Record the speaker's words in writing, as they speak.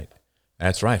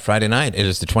That's right, Friday night. It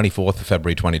is the 24th of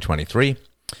February, 2023.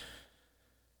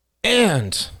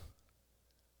 And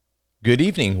good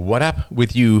evening. What up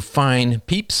with you fine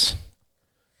peeps?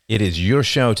 It is your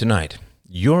show tonight.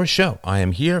 Your show. I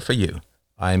am here for you.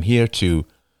 I am here to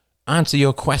answer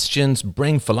your questions,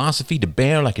 bring philosophy to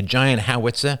bear like a giant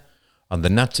howitzer on the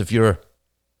nuts of your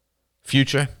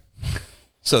future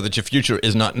so that your future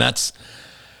is not nuts.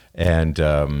 And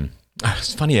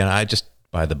it's funny, and I just,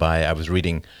 by the by, I was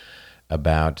reading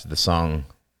about the song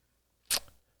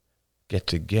Get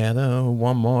Together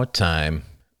One More Time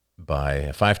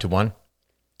by 5 to 1.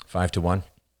 5 to 1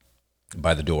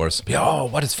 by The Doors. Oh,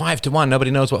 what is 5 to 1?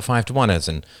 Nobody knows what 5 to 1 is.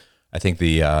 And I think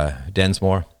the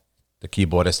Densmore, the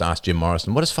keyboardist, asked Jim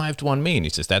Morrison, what does 5 to 1 mean? He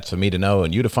says, that's for me to know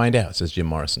and you to find out, says Jim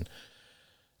Morrison.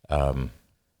 Not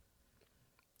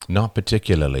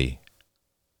particularly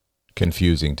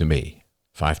confusing to me.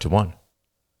 5 to 1.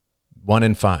 1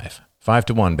 in 5. 5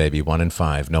 to 1, baby. 1 in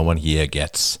 5. No one here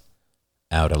gets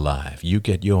out alive. You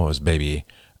get yours, baby.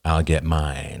 I'll get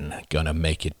mine. Gonna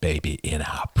make it, baby, in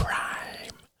our prime.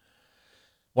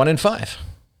 1 in 5.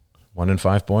 1 in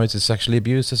 5 boys is sexually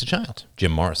abused as a child.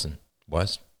 Jim Morrison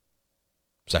was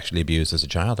sexually abused as a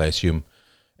child. I assume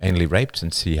anally raped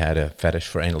since he had a fetish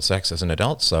for anal sex as an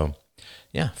adult. So,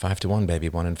 yeah, 5 to 1, baby.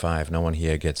 1 in 5. No one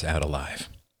here gets out alive.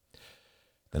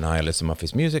 The nihilism of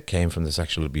his music came from the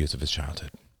sexual abuse of his childhood.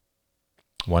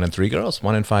 1 in 3 girls,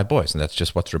 1 in 5 boys, and that's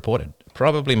just what's reported.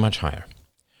 Probably much higher.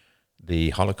 The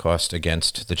Holocaust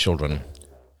against the children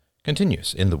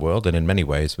continues in the world, and in many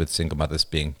ways with single mothers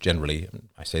being generally,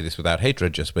 I say this without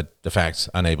hatred, just with the facts,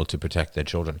 unable to protect their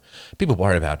children. People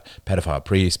worry about pedophile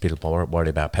priests, people worry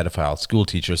about pedophile school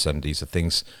teachers, and these are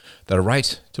things that are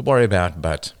right to worry about,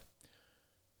 but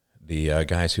the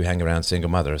guys who hang around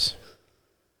single mothers,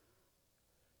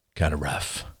 kind of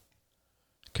rough.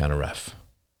 Kind of rough.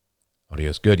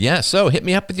 Audio's good. Yeah, so hit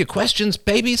me up with your questions,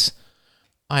 babies.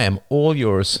 I am all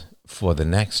yours for the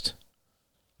next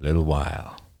little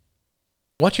while.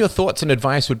 What your thoughts and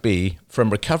advice would be from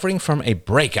recovering from a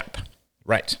breakup.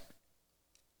 Right.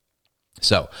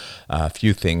 So, a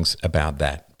few things about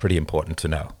that. Pretty important to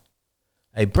know.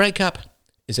 A breakup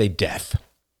is a death.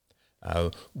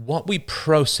 What we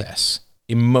process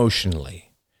emotionally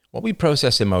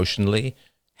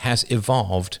has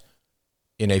evolved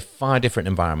in a far different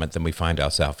environment than we find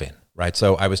ourselves in, right?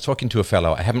 So I was talking to a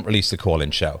fellow. I haven't released the call-in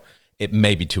show. It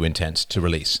may be too intense to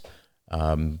release,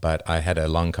 but I had a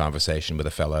long conversation with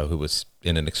a fellow who was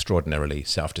in an extraordinarily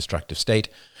self-destructive state.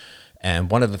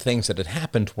 And one of the things that had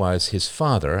happened was his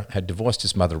father had divorced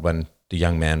his mother when the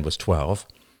young man was 12,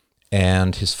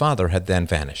 and his father had then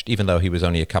vanished, even though he was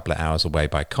only a couple of hours away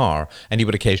by car, and he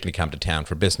would occasionally come to town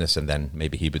for business, and then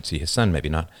maybe he would see his son, maybe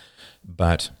not.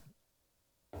 But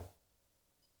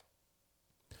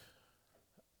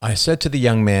I said to the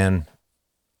young man,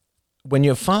 when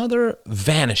your father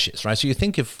vanishes, right? So you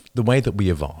think of the way that we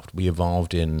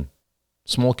evolved in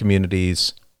small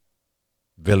communities,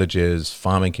 villages,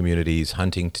 farming communities,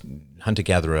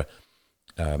 hunter-gatherer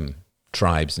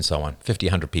tribes and so on, 50,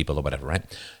 100 people or whatever, right?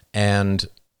 And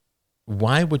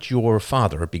why would your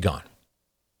father be gone,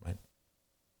 right?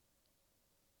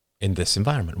 In this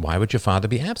environment, why would your father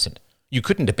be absent? You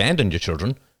couldn't abandon your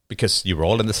children because you were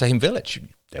all in the same village.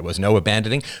 There was no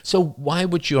abandoning. So why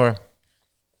would your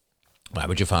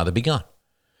father be gone?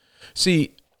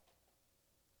 See,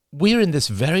 we're in this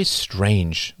very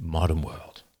strange modern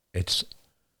world. It's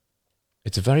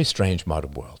a very strange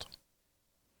modern world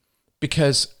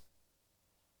because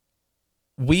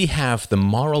we have the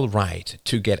moral right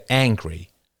to get angry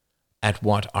at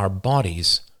what our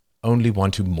bodies only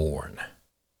want to mourn.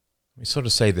 We sort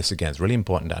of say this again. It's really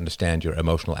important to understand your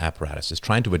emotional apparatus is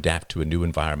trying to adapt to a new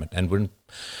environment, and we're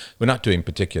not doing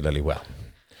particularly well.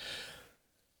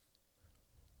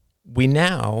 We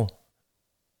now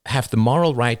have the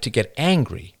moral right to get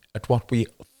angry at what we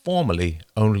formerly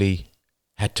only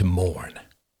had to mourn,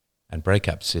 and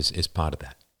breakups is part of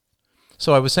that.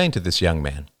 So I was saying to this young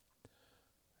man,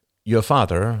 your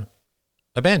father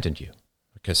abandoned you.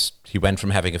 Because he went from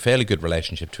having a fairly good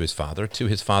relationship to his father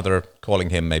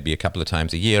calling him maybe a couple of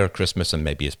times a year, Christmas and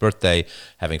maybe his birthday,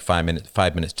 having 5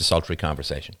 minutes desultory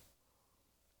conversation.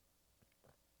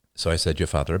 So I said, your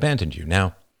father abandoned you.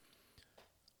 Now,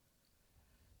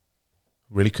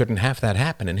 really couldn't have that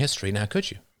happen in history now,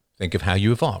 could you? Think of how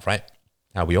you evolved, right?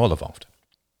 How we all evolved.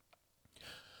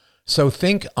 So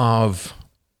think of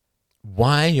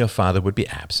why your father would be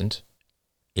absent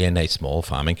in a small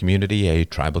farming community, a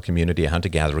tribal community, a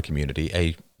hunter-gatherer community,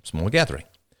 a small gathering,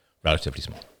 relatively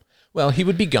small. Well, he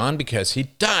would be gone because he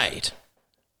died.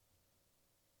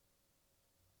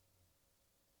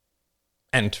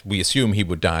 And we assume he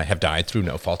would have died through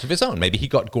no fault of his own. Maybe he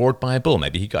got gored by a bull.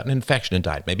 Maybe he got an infection and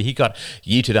died. Maybe he got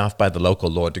yeeted off by the local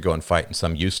lord to go and fight in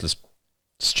some useless,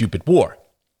 stupid war.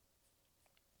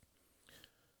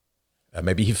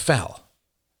 Maybe he fell.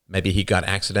 Maybe he got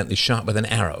accidentally shot with an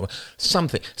arrow.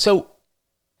 Something. So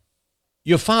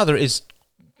your father is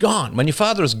gone. When your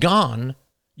father is gone,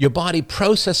 your body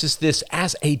processes this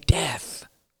as a death.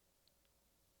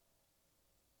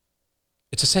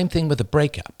 It's the same thing with a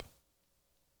breakup.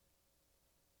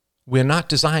 We're not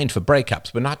designed for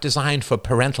breakups. We're not designed for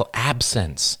parental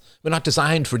absence. We're not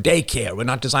designed for daycare. We're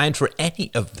not designed for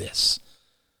any of this.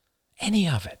 Any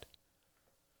of it.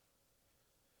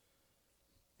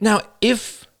 Now,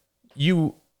 if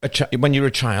when you're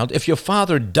a child, if your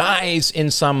father dies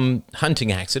in some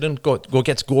hunting accident,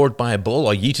 gets gored by a bull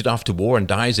or yeeted off to war and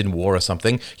dies in war or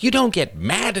something, you don't get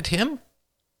mad at him.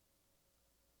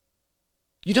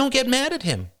 You don't get mad at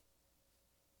him.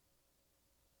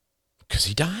 Because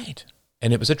he died.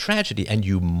 And it was a tragedy. And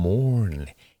you mourn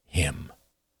him.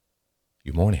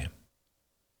 You mourn him.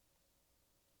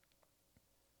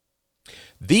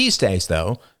 These days,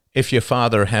 though, if your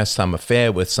father has some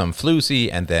affair with some floozy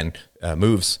and then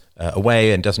moves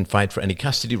away and doesn't fight for any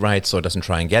custody rights or doesn't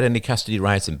try and get any custody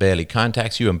rights and barely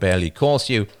contacts you and barely calls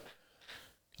you,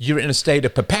 you're in a state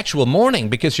of perpetual mourning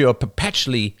because you're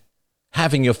perpetually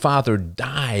having your father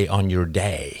die on your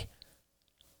day.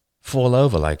 Fall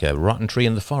over like a rotten tree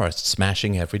in the forest,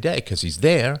 smashing every day because he's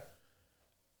there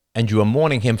and you are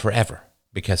mourning him forever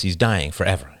because he's dying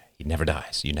forever. He never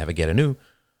dies. You never get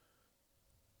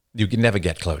you can never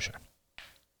get closure.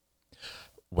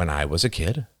 When I was a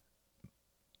kid,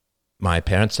 my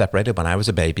parents separated when I was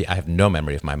a baby. I have no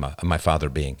memory of my father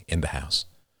being in the house.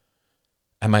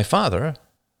 And my father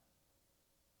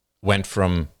went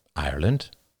from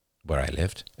Ireland, where I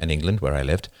lived, and England, where I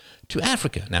lived, to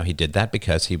Africa. Now, he did that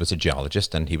because he was a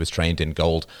geologist and he was trained in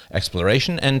gold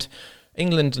exploration. And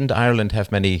England and Ireland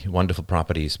have many wonderful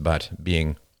properties, but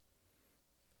being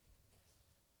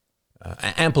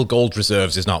ample gold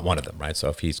reserves is not one of them, right? So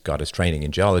if he's got his training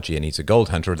in geology and he's a gold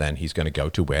hunter, then he's going to go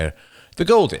to where the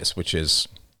gold is, which is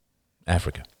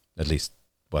Africa, at least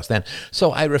was then.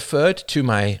 So I referred to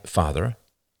my father,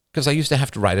 because I used to have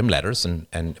to write him letters,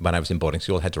 and when I was in boarding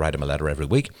school, I had to write him a letter every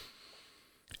week.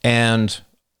 And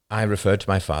I referred to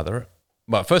my father.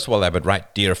 Well, first of all, I would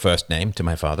write dear first name to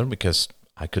my father because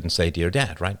I couldn't say dear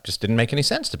dad, right? Just didn't make any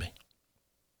sense to me.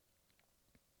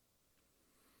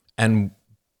 And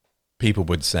people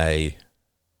would say,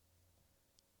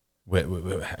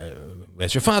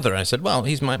 where's your father? I said, well,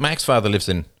 he's my ex-father lives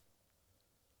in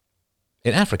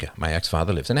Africa. My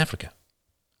ex-father lives in Africa.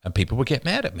 And people would get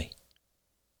mad at me.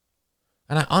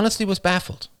 And I honestly was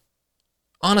baffled.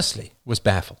 Honestly was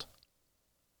baffled.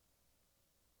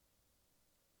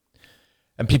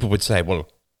 And people would say, well,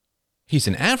 he's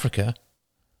in Africa,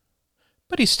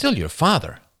 but he's still your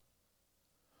father.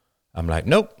 I'm like,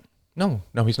 nope, no,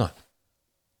 he's not.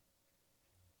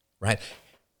 Right?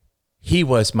 He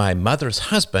was my mother's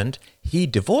husband. He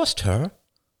divorced her,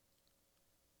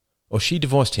 or she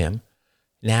divorced him.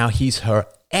 Now he's her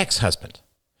ex-husband.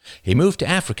 He moved to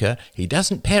Africa. He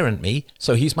doesn't parent me,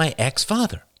 so he's my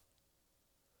ex-father.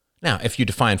 Now, if you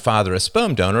define father as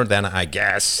sperm donor, then I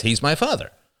guess he's my father.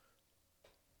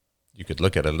 You could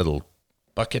look at a little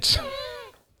bucket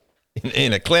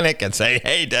in a clinic and say,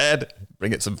 hey, Dad,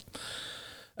 bring it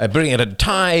a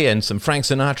tie and some Frank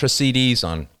Sinatra CDs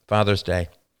on Father's Day.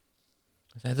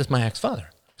 This is my ex-father.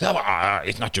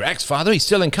 He's not your ex-father. He's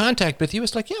still in contact with you.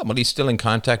 It's like, yeah, well, he's still in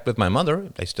contact with my mother.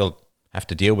 They still have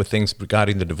to deal with things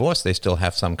regarding the divorce. They still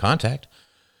have some contact.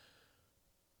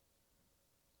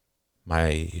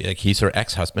 He's her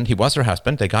ex-husband. He was her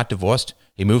husband. They got divorced.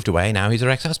 He moved away. Now he's her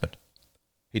ex-husband.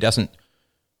 He doesn't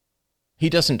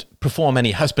perform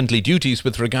any husbandly duties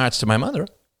with regards to my mother.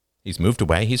 He's moved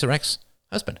away. He's her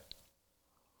ex-husband.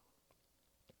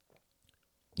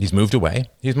 He's moved away.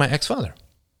 He's my ex-father.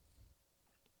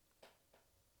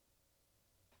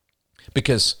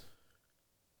 Because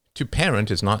to parent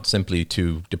is not simply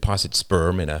to deposit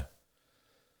sperm in a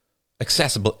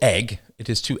accessible egg. It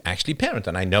is to actually parent.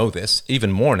 And I know this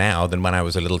even more now than when I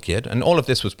was a little kid. And all of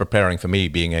this was preparing for me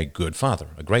being a good father,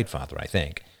 a great father, I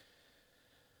think.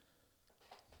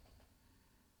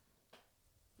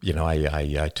 You know,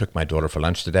 I took my daughter for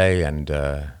lunch today, and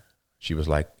she was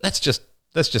like, let's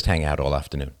just hang out all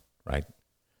afternoon, right?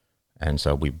 And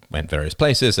so we went various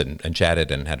places and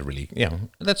chatted and had a really,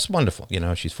 that's wonderful. You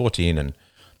know, she's 14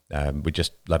 and we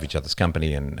just love each other's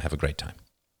company and have a great time.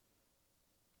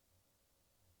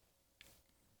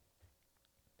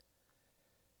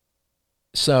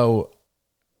 So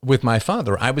with my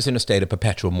father, I was in a state of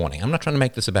perpetual mourning. I'm not trying to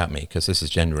make this about me because this is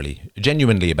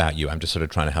genuinely about you. I'm just sort of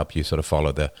trying to help you sort of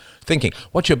follow the thinking.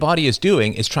 What your body is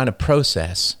doing is trying to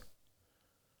process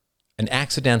an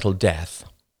accidental death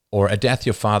or a death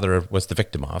your father was the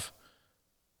victim of,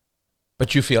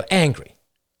 but you feel angry.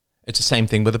 It's the same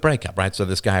thing with a breakup, right? So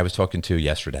this guy I was talking to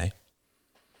yesterday,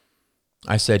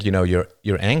 I said, you're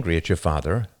angry at your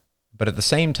father, but at the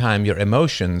same time, your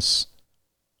emotions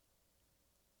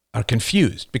are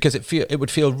confused because it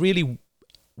would feel really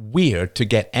weird to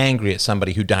get angry at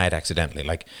somebody who died accidentally.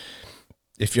 Like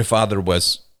if your father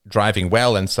was driving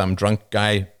well and some drunk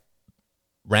guy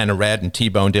ran a red and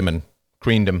T-boned him and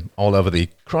creamed him all over the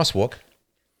crosswalk,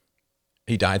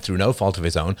 he died through no fault of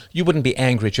his own, you wouldn't be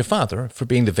angry at your father for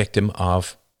being the victim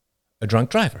of a drunk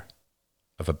driver,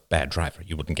 of a bad driver.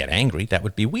 You wouldn't get angry. That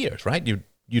would be weird, right? You'd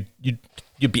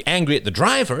be angry at the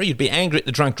driver, you'd be angry at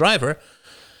the drunk driver,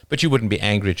 but you wouldn't be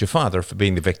angry at your father for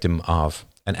being the victim of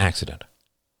an accident.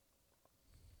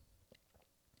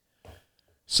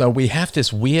 So we have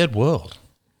this weird world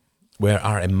where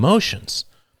our emotions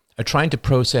are trying to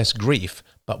process grief,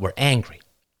 but we're angry.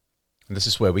 And this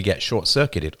is where we get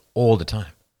short-circuited all the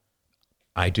time.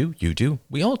 I do, you do,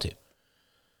 we all do.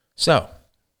 So,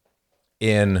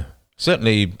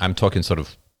 certainly I'm talking sort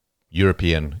of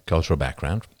European cultural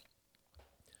background,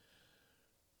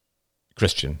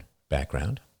 Christian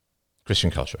background,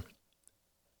 Christian culture.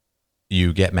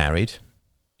 You get married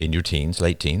in your teens,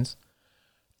 late teens,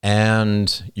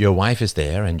 and your wife is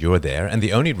there and you're there, and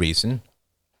the only reason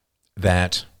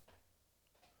that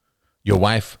your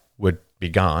wife would be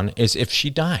gone is if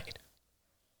she died.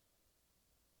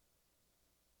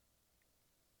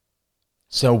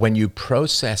 So when you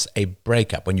process a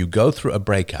breakup, when you go through a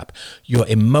breakup, your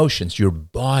emotions, your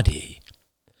body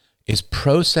is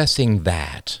processing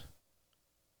that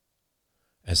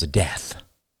as a death.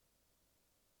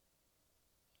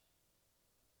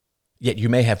 Yet you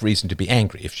may have reason to be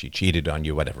angry if she cheated on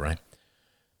you, whatever, right?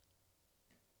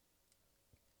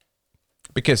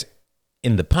 Because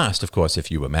in the past, of course,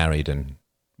 if you were married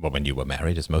when you were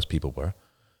married, as most people were,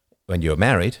 when you were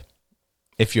married,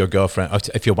 if your girlfriend, or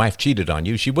if your wife cheated on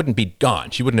you, she wouldn't be gone.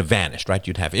 She wouldn't have vanished, right?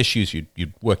 You'd have issues.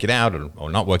 You'd work it out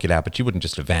or not work it out, but she wouldn't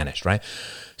just have vanished, right?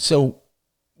 So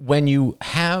when you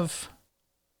have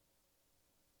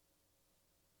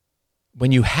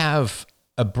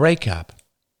a breakup,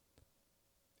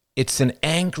 it's an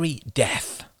angry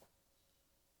death.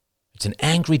 It's an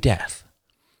angry death.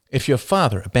 If your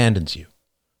father abandons you,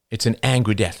 it's an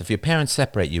angry death. If your parents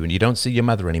separate you and you don't see your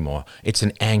mother anymore, it's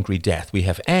an angry death. We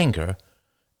have anger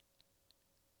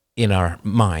in our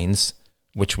minds,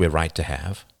 which we're right to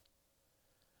have,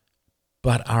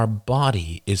 but our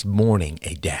body is mourning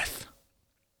a death.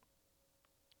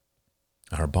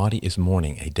 Our body is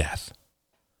mourning a death.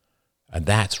 And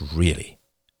that's really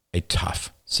a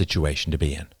tough situation to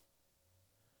be in.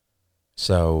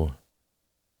 So,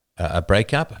 a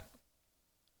breakup,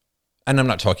 and I'm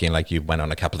not talking like you went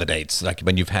on a couple of dates, like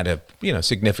when you've had a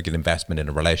significant investment in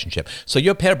a relationship. So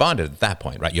you're pair bonded at that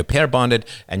point, right? You're pair bonded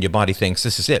and your body thinks,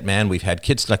 this is it, man. We've had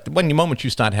kids. Like the moment you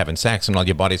start having sex and all,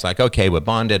 your body's like, okay, we're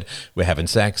bonded. We're having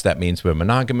sex. That means we're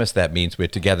monogamous. That means we're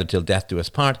together till death do us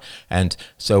part. And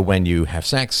so when you have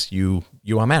sex, you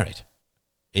are married.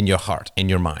 In your heart, in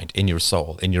your mind, in your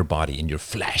soul, in your body, in your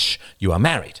flesh, you are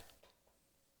married.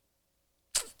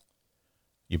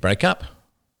 You break up.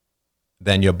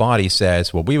 Then your body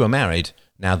says, well, we were married,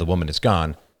 now the woman is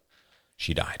gone,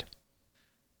 she died.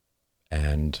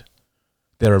 And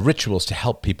there are rituals to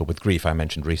help people with grief. I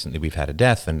mentioned recently we've had a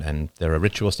death, and there are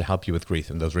rituals to help you with grief,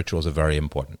 and those rituals are very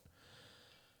important.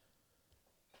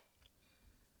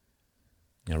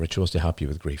 Rituals to help you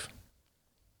with grief.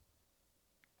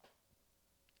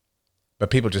 But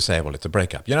people just say, well, it's a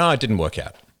breakup. It didn't work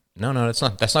out. No,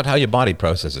 that's not how your body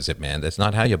processes it, man. That's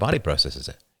not how your body processes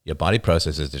it. Your body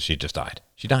processes that she just died.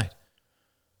 She died.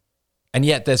 And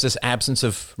yet there's this absence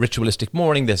of ritualistic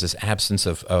mourning. There's this absence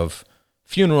of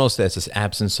funerals. There's this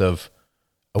absence of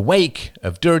a wake,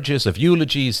 of dirges, of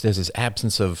eulogies. There's this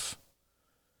absence of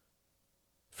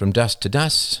from dust to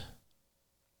dust.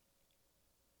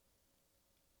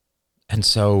 And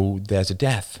so there's a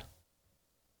death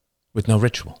with no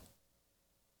ritual.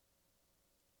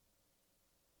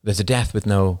 There's a death with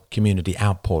no community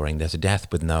outpouring. There's a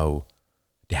death with no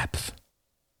depth.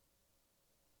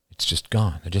 It's just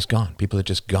gone. They're just gone. People are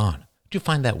just gone. Do you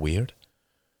find that weird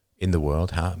in the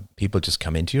world, how people just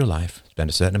come into your life,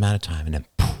 spend a certain amount of time, and then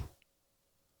poof,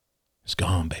 it's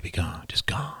gone, baby, gone, just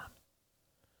gone.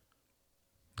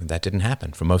 And that didn't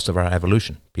happen for most of our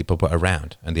evolution. People were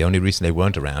around, and the only reason they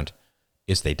weren't around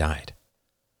is they died.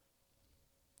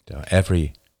 So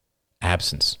every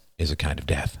absence is a kind of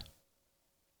death.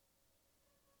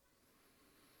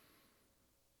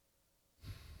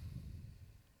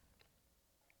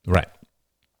 Right.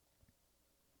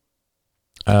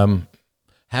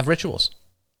 Have rituals.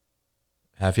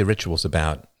 Have your rituals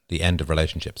about the end of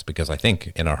relationships, because I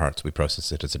think in our hearts we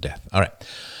process it as a death. All right.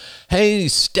 Hey,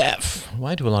 Steph,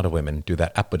 why do a lot of women do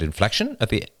that upward inflection at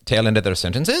the tail end of their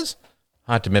sentences?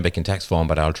 Hard to mimic in text form,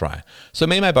 but I'll try. So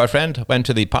me and my boyfriend went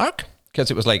to the park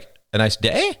because it was like a nice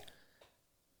day.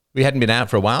 We hadn't been out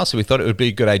for a while, so we thought it would be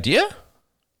a good idea.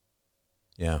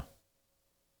 Yeah.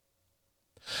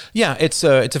 Yeah, it's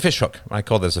a fish hook. I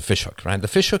call this a fish hook, right? The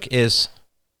fish hook is,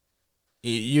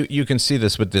 you can see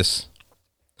this with this,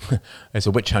 it's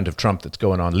a witch hunt of Trump that's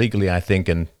going on legally, I think,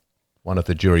 and one of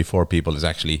the jury 4 people is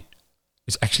actually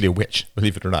a witch,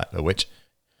 believe it or not, a witch.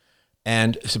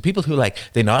 And so people who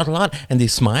they nod a lot and they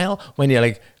smile when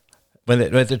you're when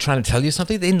they're trying to tell you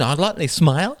something, they nod a lot and they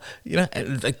smile,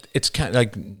 and it's kind of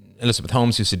like Elizabeth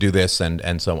Holmes used to do this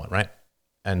and so on, right?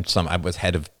 And I was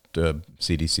head of the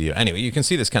CDC. Anyway, you can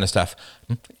see this kind of stuff.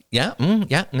 Yeah,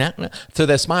 yeah, nah. So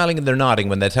they're smiling and they're nodding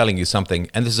when they're telling you something,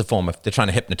 and this is a form of, they're trying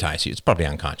to hypnotize you. It's probably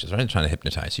unconscious, right? They're trying to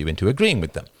hypnotize you into agreeing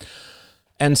with them.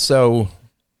 And so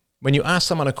when you ask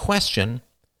someone a question,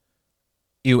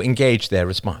 you engage their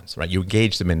response, right? You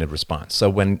engage them in a response. So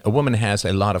when a woman has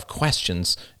a lot of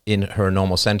questions in her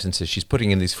normal sentences, she's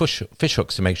putting in these fish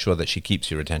hooks to make sure that she keeps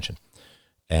your attention.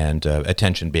 And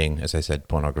attention being, as I said,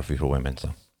 pornography for women.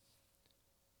 So,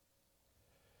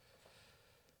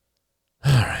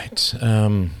 all right.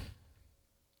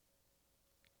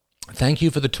 Thank you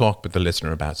for the talk with the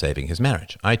listener about saving his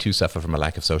marriage. I too suffer from a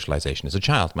lack of socialization as a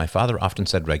child. My father often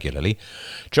said regularly,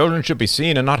 children should be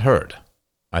seen and not heard.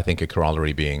 I think a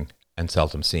corollary being, and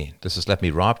seldom seen. This has left me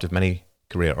robbed of many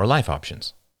career or life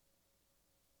options.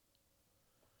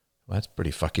 Well, that's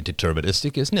pretty fucking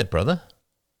deterministic, isn't it, brother?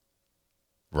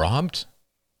 Robbed?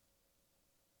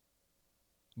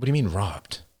 What do you mean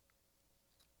robbed?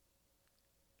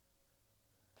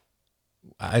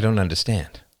 I don't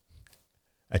understand.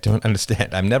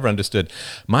 I've never understood.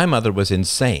 My mother was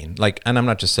insane. And I'm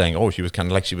not just saying, she was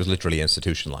kind of she was literally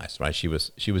institutionalized, right? She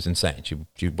was insane.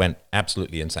 She went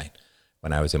absolutely insane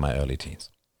when I was in my early teens.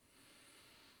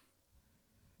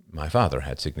 My father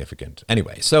had significant.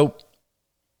 Anyway, so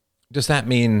does that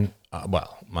mean,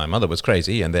 my mother was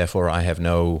crazy and therefore I have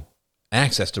no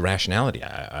access to rationality?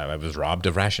 I was robbed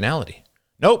of rationality.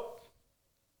 Nope.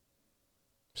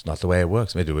 It's not the way it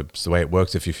works. Maybe it's the way it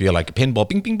works if you feel like a pinball,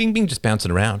 bing, bing, bing, bing, just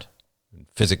bouncing around.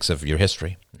 Physics of your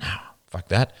history. No, fuck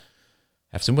that.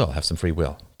 Have some will, have some free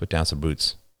will. Put down some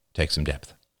roots, take some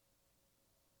depth.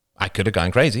 I could have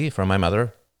gone crazy from my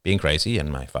mother being crazy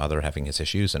and my father having his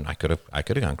issues, and I could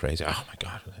have gone crazy. Oh my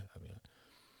God.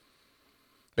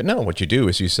 But no, what you do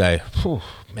is you say,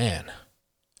 man,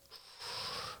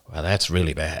 well, that's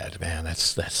really bad, man.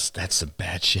 That's some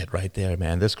bad shit right there,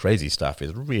 man. This crazy stuff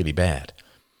is really bad.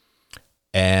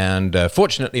 And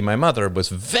fortunately, my mother was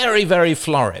very, very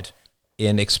florid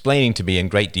in explaining to me in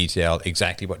great detail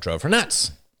exactly what drove her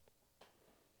nuts.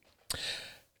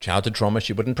 Childhood trauma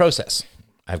she wouldn't process.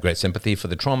 I have great sympathy for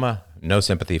the trauma, no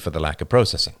sympathy for the lack of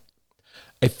processing.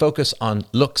 A focus on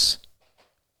looks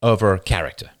over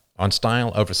character, on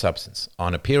style over substance,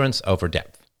 on appearance over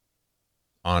depth,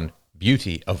 on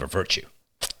beauty over virtue.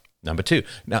 Number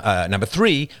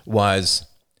 3 was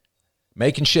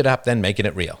making shit up, then making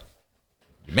it real.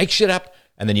 You make shit up,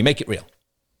 and then you make it real.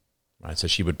 Right? So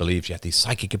she would believe she had these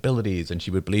psychic abilities, and she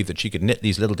would believe that she could knit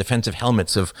these little defensive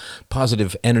helmets of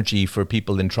positive energy for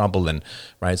people in trouble. And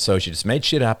right, so she just made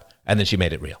shit up, and then she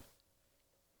made it real.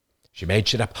 She made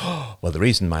shit up. Well, the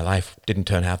reason my life didn't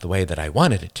turn out the way that I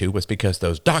wanted it to was because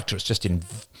those doctors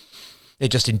they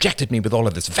just injected me with all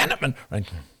of this venom. Right?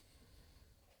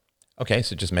 Okay,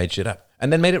 so just made shit up,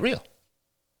 and then made it real.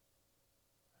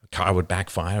 Car would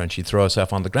backfire and she'd throw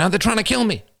herself on the ground. They're trying to kill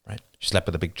me, right? She slept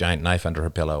with a big giant knife under her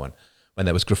pillow, and when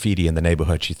there was graffiti in the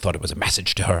neighborhood, she thought it was a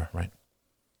message to her, right?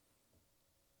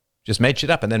 Just made shit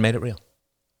up and then made it real.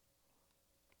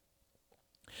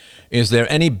 Is there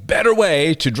any better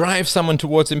way to drive someone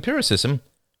towards empiricism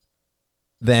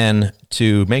than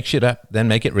to make shit up, then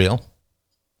make it real,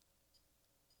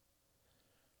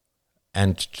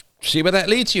 and see where that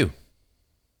leads you?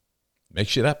 Make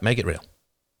shit up, make it real.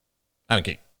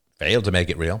 Okay. Failed to make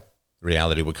it real.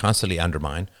 Reality would constantly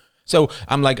undermine. So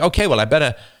I'm like, okay, well,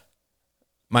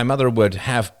 my mother would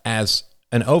have as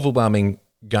an overwhelming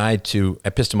guide to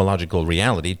epistemological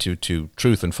reality, to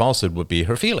truth and falsehood, would be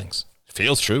her feelings.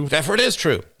 Feels true, therefore it is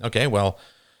true. Okay, well,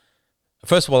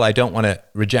 first of all, I don't want to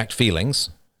reject feelings,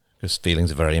 because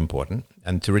feelings are very important.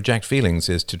 And to reject feelings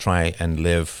is to try and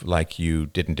live like you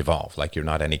didn't evolve, like you're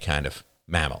not any kind of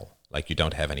mammal, like you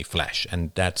don't have any flesh. And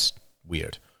that's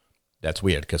weird. That's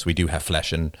weird because we do have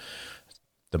flesh, and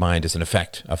the mind is an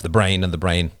effect of the brain, and the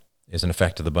brain is an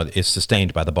effect of the body, is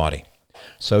sustained by the body.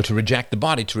 So to reject the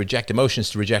body, to reject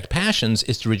emotions, to reject passions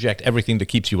is to reject everything that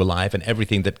keeps you alive and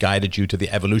everything that guided you to the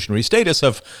evolutionary status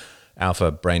of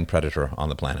alpha brain predator on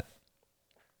the planet.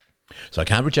 So I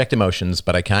can't reject emotions,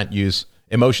 but I can't use...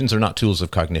 Emotions are not tools of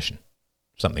cognition.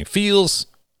 Something feels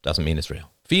doesn't mean it's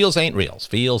real. Feels ain't reals.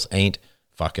 Feels ain't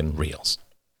fucking reals.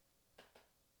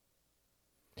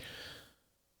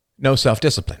 No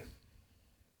self-discipline.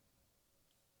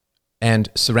 And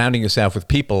surrounding yourself with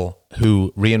people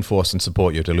who reinforce and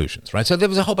support your delusions, right? So there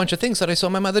was a whole bunch of things that I saw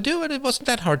my mother do, and it wasn't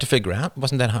that hard to figure out. It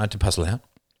wasn't that hard to puzzle out.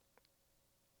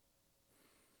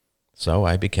 So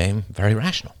I became very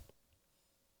rational.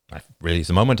 Really,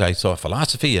 the moment I saw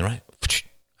philosophy, and right,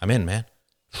 I'm in, man.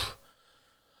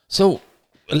 So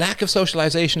a lack of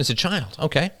socialization as a child,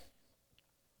 okay.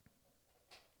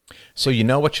 So you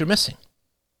know what you're missing.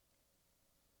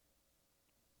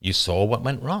 You saw what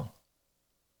went wrong.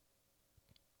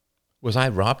 Was I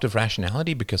robbed of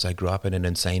rationality because I grew up in an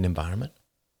insane environment?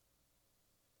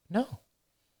 No.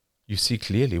 You see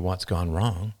clearly what's gone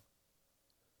wrong,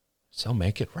 so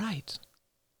make it right.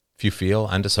 If you feel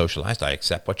under-socialized, I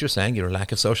accept what you're saying, you're a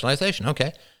lack of socialization,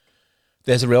 okay.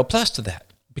 There's a real plus to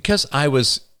that. Because I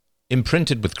was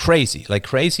imprinted with crazy, like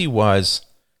crazy was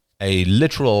a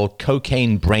literal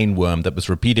cocaine brainworm that was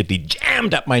repeatedly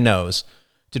jammed up my nose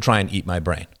to try and eat my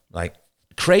brain. Like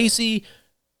crazy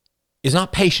is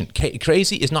not patient.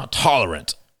 Crazy is not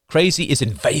tolerant. Crazy is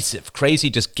invasive. Crazy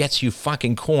just gets you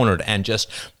fucking cornered and just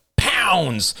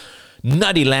pounds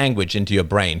nutty language into your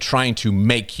brain, trying to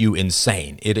make you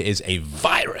insane. It is a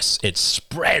virus. It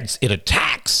spreads. It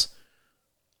attacks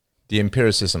the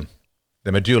empiricism,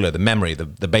 the medulla, the memory, the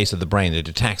base of the brain. It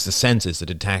attacks the senses.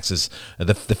 It attacks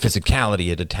the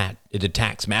physicality. It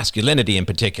attacks masculinity in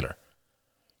particular.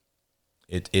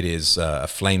 It is a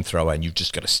flamethrower, and you've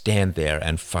just got to stand there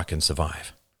and fucking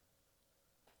survive.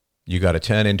 You got to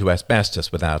turn into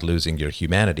asbestos without losing your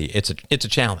humanity. It's a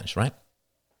challenge, right?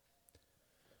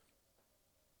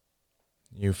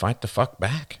 You fight the fuck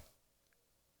back.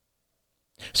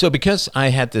 So because I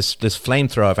had this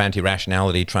flamethrower of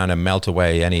anti-rationality trying to melt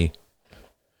away any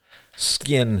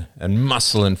skin and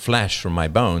muscle and flesh from my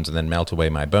bones, and then melt away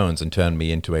my bones and turn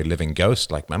me into a living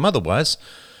ghost like my mother was,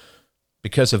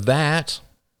 because of that,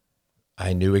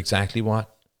 I knew exactly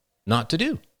what not to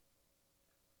do.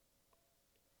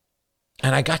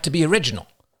 And I got to be original,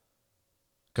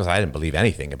 because I didn't believe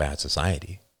anything about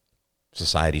society.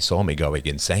 Society saw me going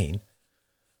insane.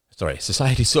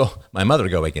 Society saw my mother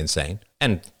going insane,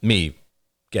 and me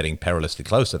getting perilously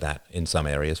close to that in some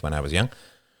areas when I was young.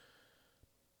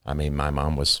 I mean, my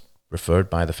mom was referred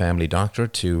by the family doctor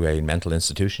to a mental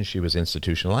institution. She was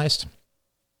institutionalized.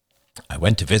 I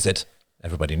went to visit.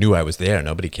 Everybody knew I was there.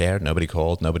 Nobody cared. Nobody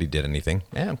called. Nobody did anything.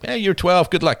 Yeah, you're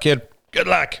 12. Good luck, kid. Good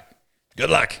luck.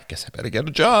 Good luck. Guess I better get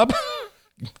a job.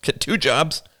 Get 2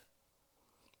 jobs.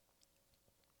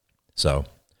 So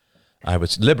I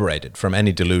was liberated from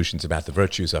any delusions about the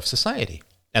virtues of society.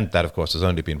 And that, of course, has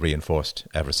only been reinforced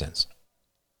ever since.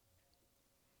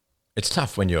 It's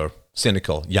tough when you're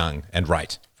cynical, young, and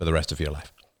right for the rest of your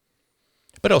life.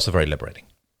 But also very liberating.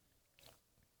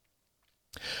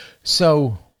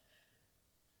 So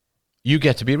you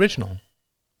get to be original.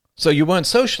 So you weren't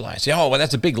socialized. Oh, well,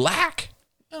 that's a big lack.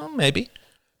 Well, maybe.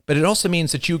 But it also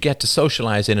means that you get to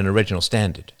socialize in an original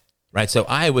standard, right? So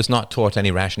I was not taught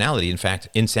any rationality. In fact,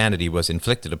 insanity was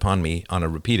inflicted upon me on a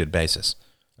repeated basis.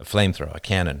 A flamethrower, a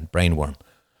cannon, brainworm.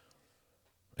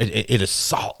 It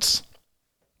assaults.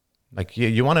 Like,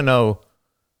 you want to know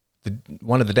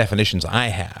one of the definitions I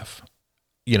have.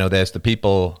 You know, there's the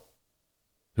people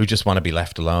who just want to be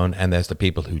left alone, and there's the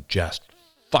people who just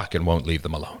fucking won't leave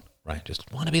them alone, right? Just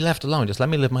want to be left alone. Just let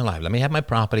me live my life. Let me have my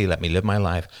property. Let me live my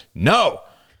life. No!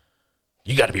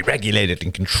 You got to be regulated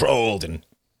and controlled and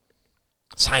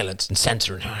silenced and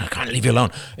censored. I can't leave you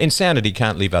alone. Insanity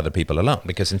can't leave other people alone,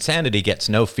 because insanity gets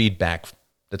no feedback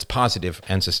that's positive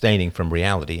and sustaining from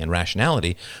reality and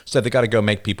rationality, so they got to go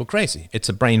make people crazy. It's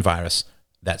a brain virus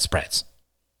that spreads.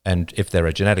 And if there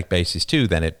are genetic bases too,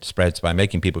 then it spreads by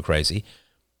making people crazy.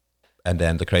 And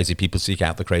then the crazy people seek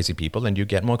out the crazy people, and you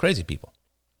get more crazy people.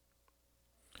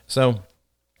 So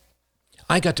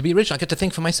I got to be original. I got to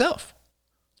think for myself.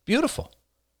 It's beautiful.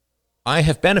 I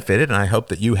have benefited, and I hope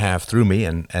that you have through me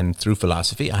and through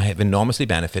philosophy. I have enormously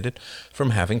benefited from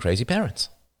having crazy parents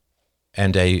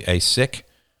and a sick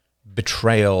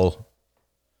betrayal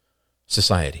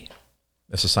society.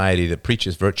 a society that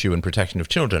preaches virtue and protection of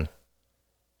children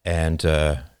and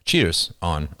cheers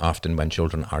on often when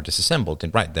children are disassembled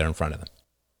and right there in front of them.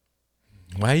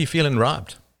 Why are you feeling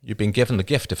robbed? You've been given the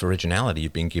gift of originality.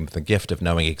 You've been given the gift of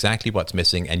knowing exactly what's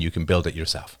missing, and you can build it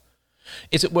yourself.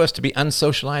 Is it worse to be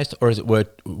unsocialized, or is it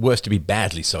worse to be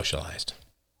badly socialized?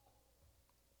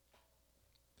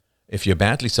 If you're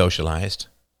badly socialized,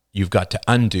 you've got to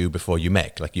undo before you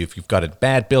make. Like if you've got a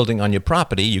bad building on your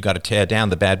property, you've got to tear down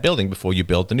the bad building before you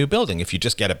build the new building. If you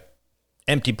just get a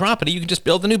empty property, you can just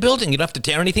build the new building. You don't have to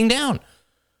tear anything down.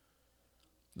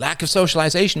 Lack of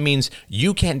socialization means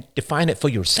you can't define it for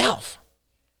yourself.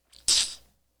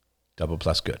 Double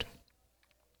plus good.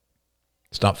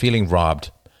 Stop feeling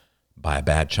robbed by a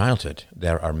bad childhood.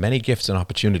 There are many gifts and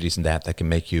opportunities in that can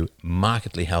make you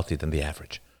markedly healthier than the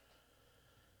average.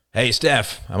 Hey,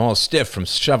 Steph, I'm all stiff from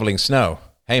shoveling snow.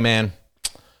 Hey, man,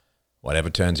 whatever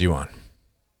turns you on.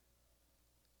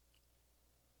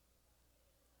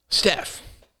 Steph,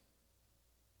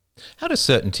 how does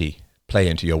certainty play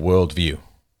into your worldview?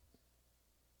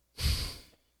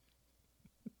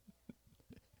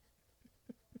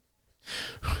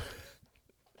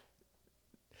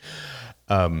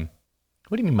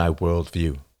 What do you mean my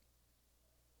worldview?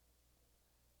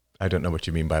 I don't know what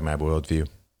you mean by my worldview.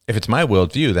 If it's my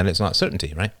worldview, then it's not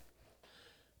certainty, right?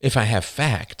 If I have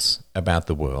facts about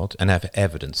the world and have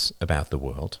evidence about the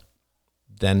world,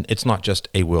 then it's not just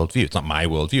a worldview. It's not my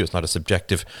worldview. It's not a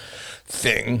subjective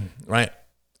thing, right?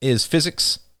 Is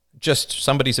physics just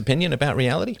somebody's opinion about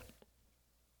reality?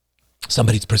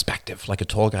 Somebody's perspective. Like a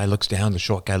tall guy looks down, the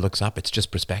short guy looks up. It's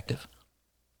just perspective.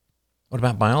 What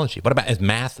about biology? What about is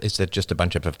math? Is that just a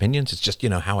bunch of opinions? It's just,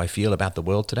 how I feel about the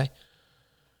world today.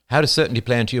 How does certainty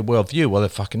play into your worldview? Well,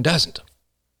 it fucking doesn't.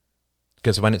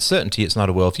 Because when it's certainty, it's not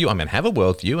a worldview. I mean, I have a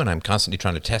worldview, and I'm constantly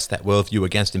trying to test that worldview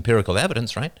against empirical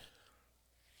evidence, right?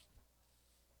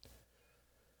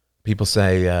 People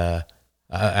say,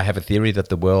 I have a theory that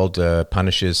the world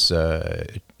punishes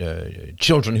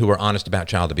children who are honest about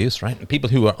child abuse, right? And people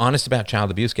who are honest about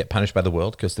child abuse get punished by the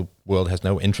world because the world has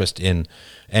no interest in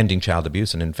ending child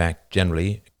abuse, and in fact,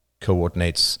 generally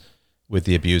coordinates with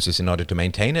the abusers in order to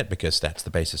maintain it because that's the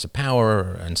basis of power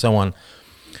and so on.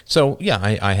 So, yeah,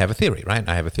 I have a theory, right?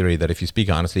 I have a theory that if you speak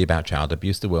honestly about child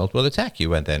abuse, the world will attack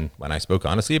you. And then when I spoke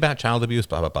honestly about child abuse,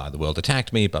 blah, blah, blah, the world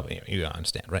attacked me, blah, blah, you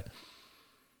understand, right?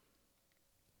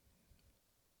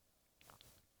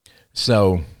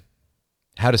 So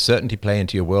how does certainty play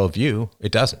into your worldview?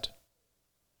 It doesn't.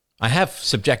 I have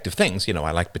subjective things.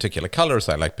 I like particular colors.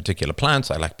 I like particular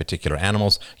plants. I like particular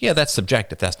animals. Yeah, that's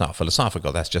subjective. That's not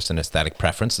philosophical. That's just an aesthetic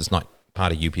preference. It's not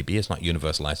part of UPB. It's not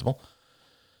universalizable.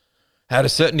 How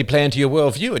does certainty play into your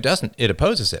worldview? It doesn't. It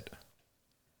opposes it,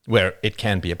 where it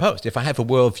can be opposed. If I have a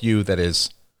worldview that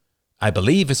I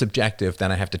believe is objective,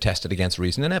 then I have to test it against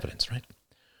reason and evidence, right?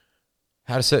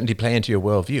 How does certainty play into your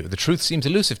worldview? The truth seems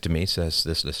elusive to me, says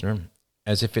this listener,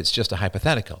 as if it's just a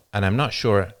hypothetical. And I'm not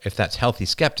sure if that's healthy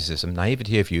skepticism,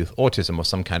 naivety of youth, autism, or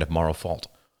some kind of moral fault.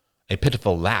 A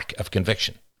pitiful lack of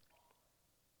conviction.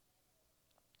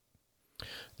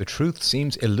 The truth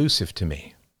seems elusive to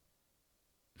me.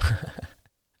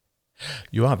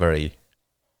 You are very...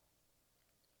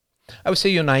 I would say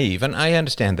you're naive, and I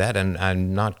understand that, and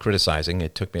I'm not criticizing.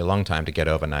 It took me a long time to get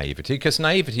over naivety, because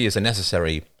naivety is a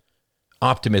necessary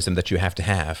optimism that you have to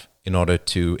have in order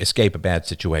to escape a bad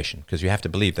situation, because you have to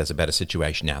believe there's a better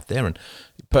situation out there. And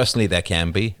personally, there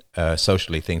can be.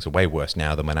 Socially, things are way worse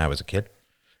now than when I was a kid.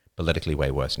 Politically,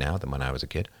 way worse now than when I was a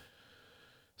kid.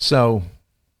 So,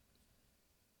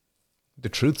 the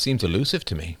truth seems elusive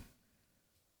to me.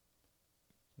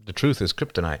 The truth is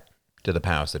kryptonite to the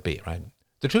powers that be, right?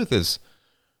 The truth is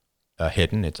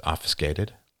hidden, it's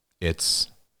obfuscated, it's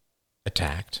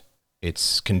attacked,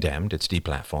 it's condemned, it's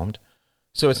deplatformed.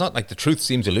 So it's not like the truth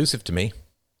seems elusive to me.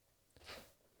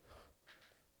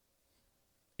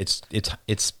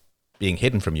 It's being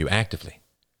hidden from you actively.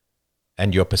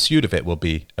 And your pursuit of it will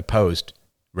be opposed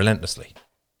relentlessly.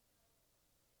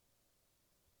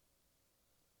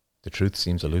 The truth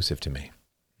seems elusive to me.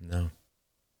 No.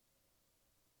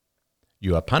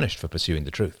 You are punished for pursuing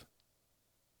the truth.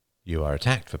 You are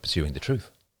attacked for pursuing the truth.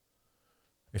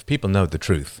 If people know the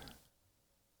truth,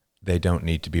 they don't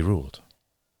need to be ruled.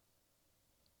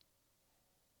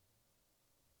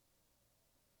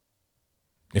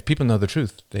 If people know the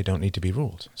truth, they don't need to be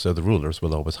ruled. So the rulers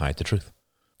will always hide the truth.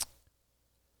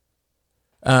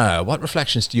 What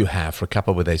reflections do you have for a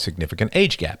couple with a significant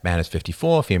age gap? Man is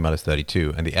 54, female is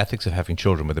 32, and the ethics of having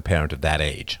children with a parent of that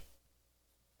age?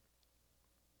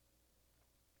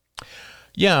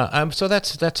 Yeah, so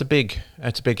that's a big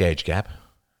age gap.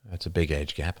 That's a big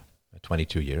age gap,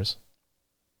 22 years.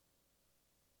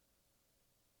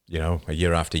 a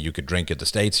year after you could drink at the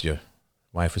States, your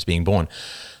wife was being born.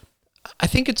 I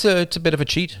think it's a bit of a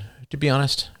cheat, to be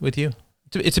honest with you.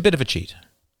 It's a bit of a cheat.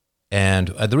 And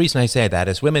the reason I say that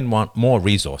is women want more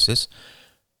resources.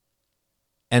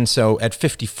 And so at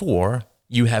 54,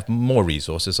 you have more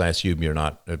resources. I assume you're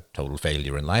not a total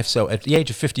failure in life. So at the age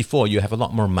of 54, you have a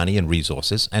lot more money and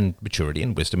resources and maturity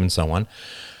and wisdom and so on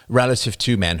relative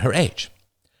to men her age.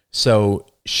 So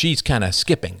she's kind of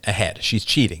skipping ahead. She's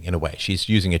cheating in a way. She's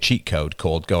using a cheat code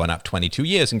called going up 22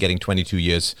 years and getting 22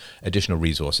 years additional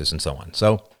resources and so on.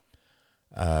 So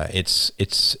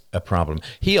it's a problem.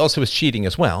 He also is cheating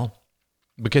as well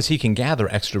because he can gather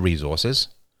extra resources.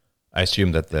 I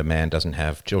assume that the man doesn't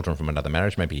have children from another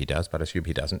marriage. Maybe he does, but I assume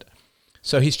he doesn't.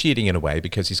 So he's cheating in a way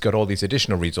because he's got all these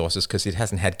additional resources because he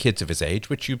hasn't had kids of his age,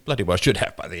 which you bloody well should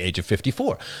have by the age of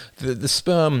 54. The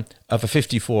sperm of a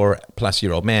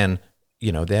 54-plus-year-old man,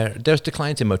 there's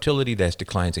declines in motility, there's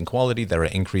declines in quality, there are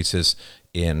increases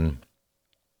in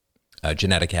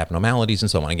genetic abnormalities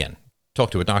and so on. Again,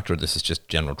 talk to a doctor. This is just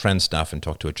general trend stuff, and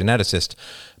talk to a geneticist,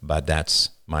 but that's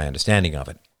my understanding of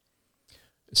it.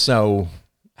 So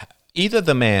either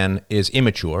the man is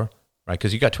immature, right?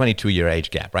 Because you got 22-year age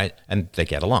gap, right? And they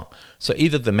get along. So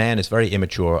either the man is very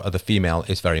immature or the female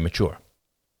is very mature,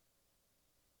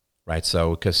 right?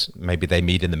 So because maybe they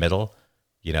meet in the middle.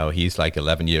 He's like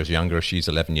 11 years younger. She's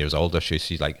 11 years older.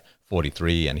 She's like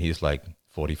 43 and he's like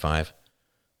 45.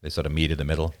 They sort of meet in the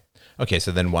middle. Okay,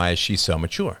 so then why is she so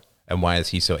mature? And why is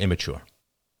he so immature?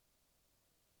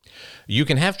 You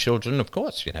can have children, of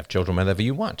course. You can have children whenever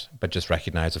you want. But just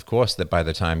recognize, of course, that by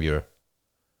the time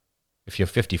if you're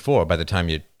 54, by the time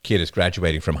your kid is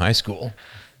graduating from high school,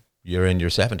 you're in your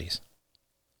 70s.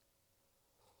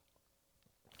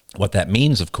 What that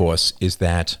means, of course, is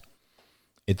that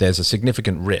there's a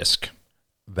significant risk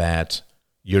that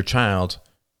your child,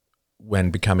 when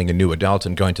becoming a new adult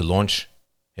and going to launch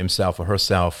himself or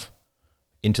herself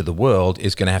into the world,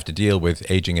 is going to have to deal with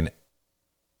aging and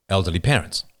elderly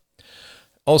parents.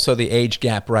 Also, the age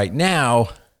gap right now,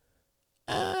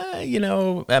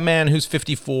 a man who's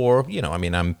 54,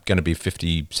 I'm going to be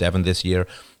 57 this year.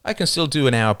 I can still do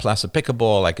an hour plus of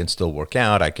pickleball. I can still work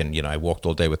out. I walked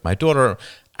all day with my daughter.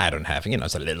 I don't have,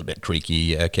 it's a little bit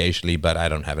creaky occasionally, but I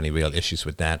don't have any real issues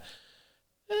with that.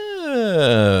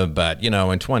 But,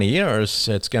 in 20 years,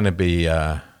 it's going to be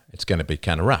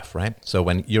kind of rough, right? So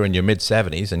when you're in your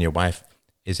mid-70s and your wife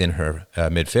is in her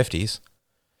mid-50s,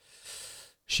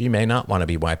 she may not want to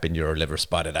be wiping your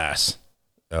liver-spotted ass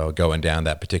or going down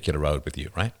that particular road with you,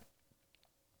 right?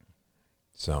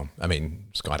 So,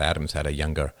 Scott Adams had a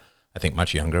younger, I think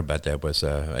much younger, but there was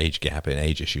a age gap and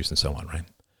age issues and so on, right?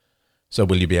 So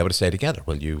will you be able to stay together?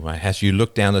 As you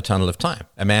look down the tunnel of time?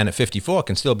 A man at 54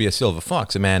 can still be a silver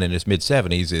fox. A man in his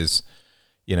mid-70s is,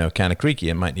 kind of creaky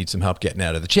and might need some help getting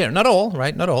out of the chair. Not all,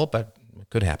 right? Not all, but it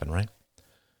could happen, right?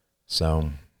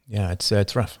 So, yeah,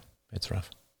 it's rough. It's rough.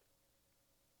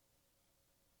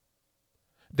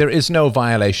 There is no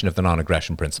violation of the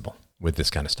non-aggression principle with this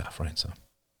kind of stuff, right? So,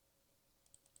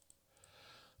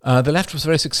 the left was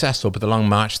very successful with the long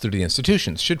march through the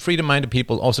institutions. Should freedom-minded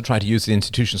people also try to use the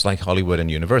institutions like Hollywood and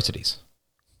universities?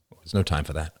 There's no time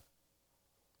for that.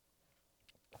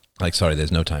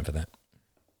 There's no time for that.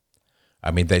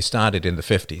 They started in the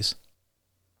 50s.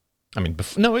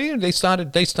 They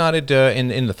started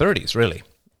in the 30s, really.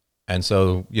 And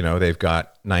so, they've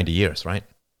got 90 years, right?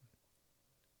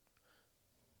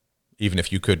 Even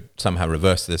if you could somehow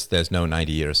reverse this, there's no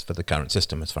 90 years for the current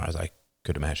system as far as I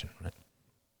could imagine, right?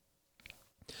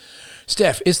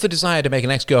 Steph, is the desire to make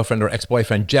an ex-girlfriend or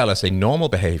ex-boyfriend jealous a normal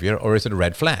behavior, or is it a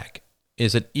red flag?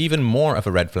 Is it even more of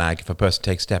a red flag if a person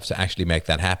takes steps to actually make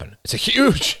that happen? It's a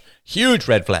huge, huge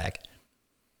red flag.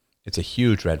 It's a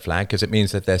huge red flag because it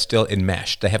means that they're still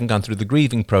enmeshed. They haven't gone through the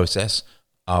grieving process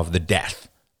of the death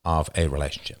of a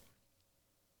relationship.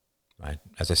 Right?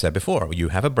 As I said before, you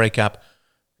have a breakup.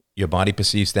 Your body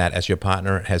perceives that as your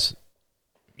partner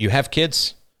you have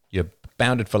kids, you're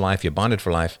bounded for life, you're bonded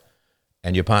for life,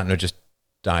 and your partner just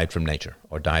died from nature,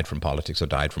 or died from politics, or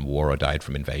died from war, or died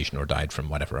from invasion, or died from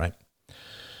whatever, right?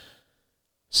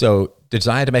 So the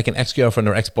desire to make an ex-girlfriend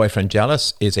or ex-boyfriend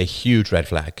jealous is a huge red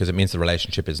flag because it means the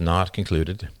relationship is not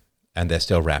concluded and they're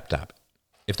still wrapped up.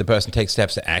 If the person takes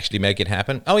steps to actually make it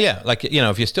happen,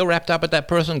 if you're still wrapped up with that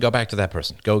person, go back to that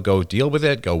person. Go deal with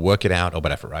it, go work it out or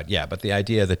whatever, right? Yeah, but the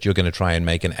idea that you're going to try and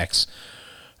make an ex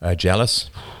jealous,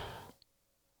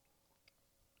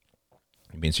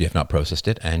 it means you have not processed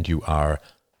it and you are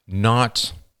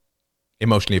not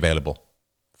emotionally available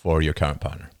for your current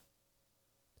partner.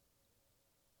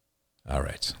 All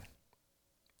right.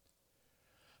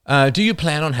 Do you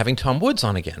plan on having Tom Woods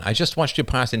on again? I just watched your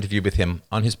past interview with him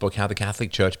on his book, How the Catholic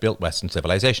Church Built Western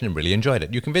Civilization, and really enjoyed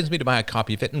it. You convinced me to buy a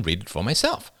copy of it and read it for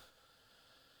myself.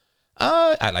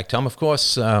 I like Tom, of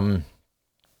course.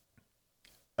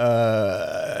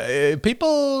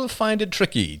 People find it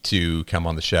tricky to come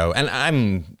on the show, and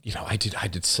I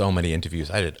did so many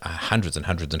interviews. I did hundreds and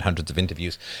hundreds and hundreds of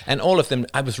interviews, and all of them,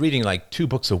 I was reading like 2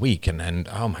 books a week, and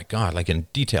oh my God, like in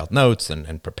detailed notes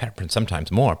and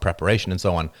sometimes more preparation and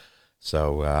so on.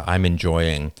 So I'm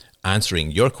enjoying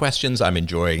answering your questions. I'm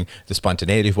enjoying the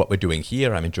spontaneity of what we're doing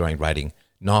here. I'm enjoying writing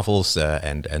novels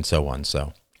and so on.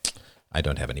 So I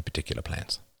don't have any particular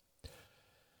plans.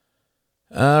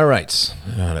 All right,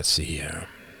 let's see here.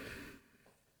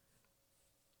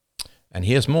 And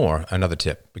here's another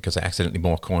tip, because I accidentally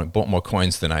bought more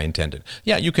coins than I intended.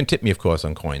 Yeah, you can tip me, of course,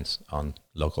 on coins on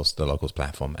the Locals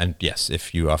platform. And yes,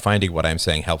 if you are finding what I'm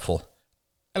saying helpful,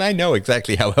 and I know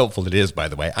exactly how helpful it is, by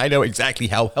the way. I know exactly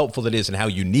how helpful it is and how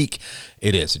unique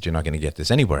it is that you're not going to get this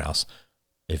anywhere else.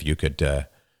 If you could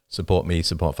support me,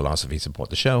 support philosophy, support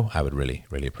the show, I would really,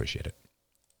 really appreciate it.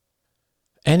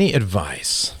 Any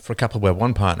advice for a couple where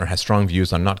one partner has strong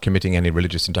views on not committing any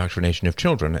religious indoctrination of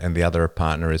children and the other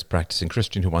partner is practicing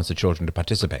Christian who wants the children to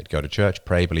participate, go to church,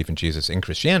 pray, believe in Jesus in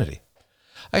Christianity?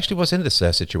 I actually was in this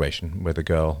situation with a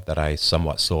girl that I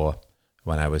somewhat saw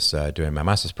when I was doing my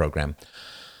master's program.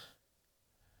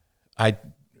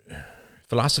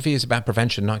 Philosophy is about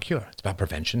prevention, not cure. It's about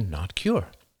prevention, not cure.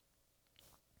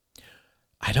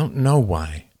 I don't know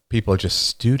why people just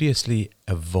studiously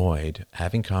avoid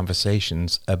having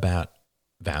conversations about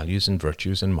values and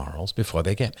virtues and morals before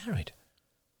they get married.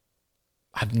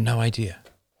 I have no idea.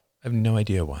 I have no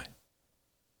idea why.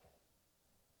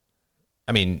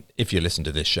 I mean, if you listen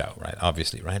to this show, right,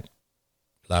 obviously, right?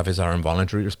 Love is our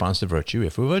involuntary response to virtue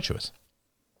if we're virtuous.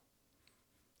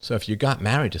 So if you got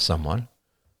married to someone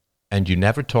and you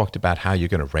never talked about how you're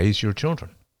going to raise your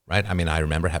children, right? I mean, I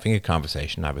remember having a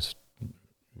conversation. I was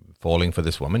falling for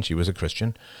this woman. She was a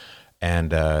Christian.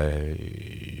 And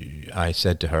I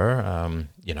said to her,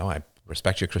 I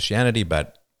respect your Christianity,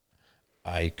 but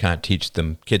I can't teach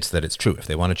them kids that it's true. If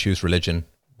they want to choose religion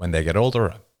when they get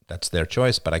older, that's their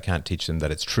choice, but I can't teach them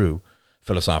that it's true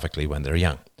philosophically when they're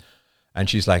young. And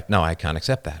she's like, no, I can't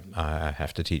accept that. I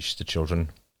have to teach the children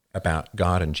about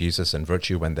God and Jesus and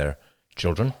virtue when they're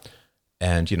children.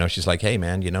 And, she's like, hey,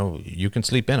 man, you can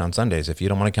sleep in on Sundays if you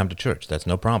don't want to come to church. That's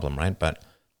no problem, right? But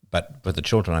with the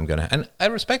children, I'm going to... And I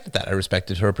respected that. I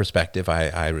respected her perspective.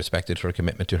 I respected her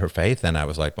commitment to her faith. And I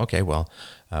was like, okay, well,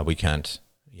 we can't,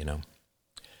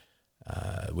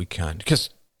 we can't... Because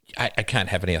I can't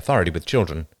have any authority with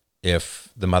children if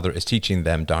the mother is teaching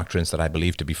them doctrines that I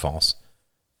believe to be false.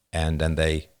 And then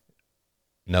they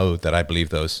know that I believe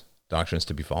those doctrines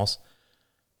to be false.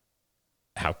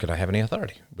 How could I have any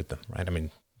authority with them, right? I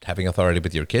mean, having authority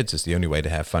with your kids is the only way to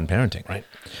have fun parenting, right?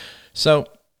 So...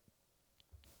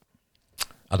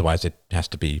 Otherwise, it has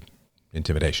to be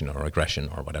intimidation or aggression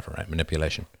or whatever, right?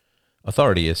 Manipulation.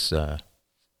 Authority is the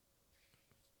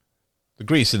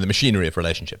grease in the machinery of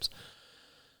relationships.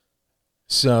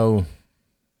 So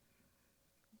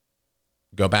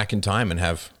go back in time and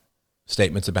have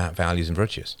statements about values and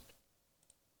virtues.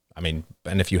 I mean,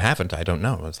 and if you haven't, I don't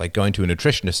know. It's like going to a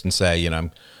nutritionist and say,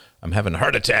 I'm having a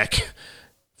heart attack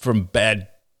from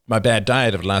my bad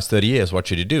diet of the last 30 years. What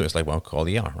should you do? It's like, well, call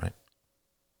the ER, right?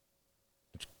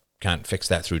 Can't fix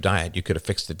that through diet. You could have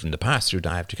fixed it in the past through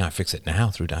diet, but you can't fix it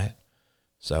now through diet.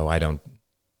 So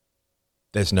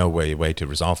there's no way to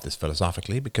resolve this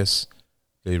philosophically because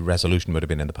the resolution would have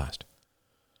been in the past.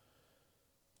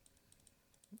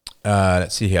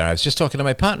 Let's see here. I was just talking to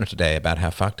my partner today about how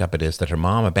fucked up it is that her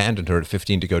mom abandoned her at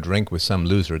 15 to go drink with some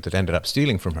loser that ended up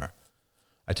stealing from her.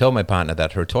 I told my partner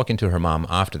that her talking to her mom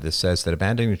after this says that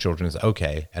abandoning children is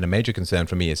okay, and a major concern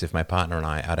for me is if my partner and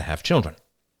I are to have children.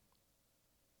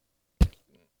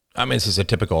 I mean, this is a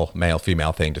typical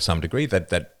male-female thing to some degree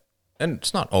that, and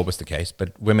it's not always the case,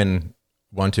 but women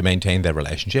want to maintain their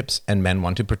relationships and men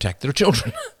want to protect their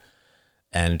children.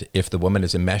 And if the woman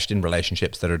is enmeshed in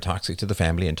relationships that are toxic to the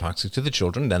family and toxic to the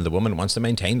children, then the woman wants to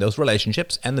maintain those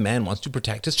relationships and the man wants to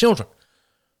protect his children.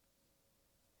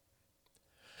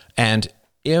 And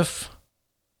if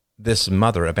this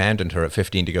mother abandoned her at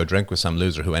 15 to go drink with some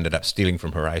loser who ended up stealing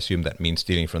from her, I assume that means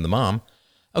stealing from the mom.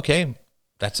 Okay,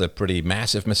 that's a pretty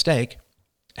massive mistake.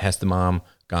 Has the mom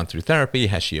gone through therapy?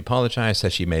 Has she apologized?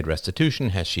 Has she made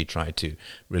restitution? Has she tried to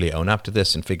really own up to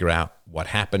this and figure out what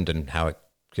happened and how it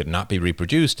could not be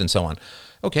reproduced and so on?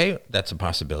 Okay, that's a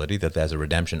possibility that there's a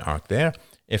redemption arc there.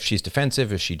 If she's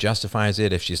defensive, if she justifies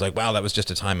it, if she's like, well, that was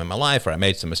just a time in my life where I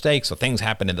made some mistakes or things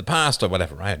happened in the past or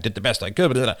whatever, right? I did the best I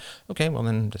could. Blah, blah, blah. Okay, well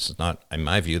then this is not, in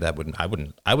my view, I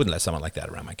wouldn't let someone like that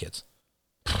around my kids.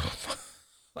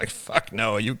 Like, fuck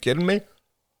no, are you kidding me?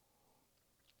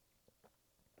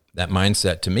 That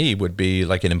mindset to me would be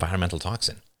like an environmental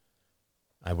toxin.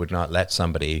 I would not let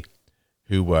somebody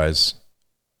who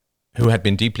had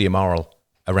been deeply immoral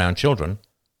around children,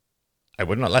 I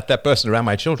would not let that person around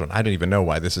my children. I don't even know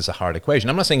why this is a hard equation.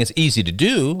 I'm not saying it's easy to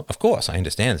do. Of course, I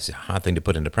understand it's a hard thing to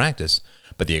put into practice,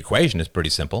 but the equation is pretty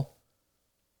simple.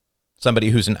 Somebody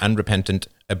who's an unrepentant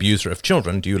abuser of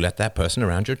children, do you let that person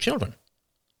around your children?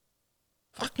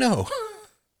 Fuck no.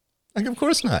 Like, of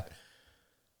course not.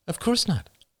 Of course not.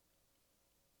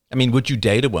 I mean, would you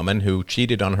date a woman who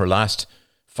cheated on her last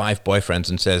 5 boyfriends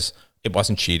and says, it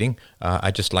wasn't cheating, I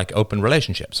just like open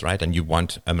relationships, right? And you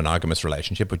want a monogamous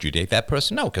relationship, would you date that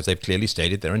person? No, because they've clearly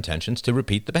stated their intentions to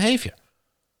repeat the behavior.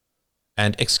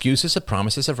 And excuses are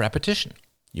promises of repetition.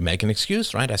 You make an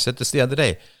excuse, right? I said this the other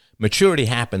day. Maturity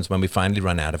happens when we finally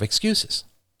run out of excuses.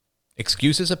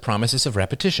 Excuses are promises of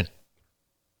repetition.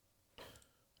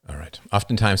 All right.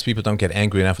 Oftentimes people don't get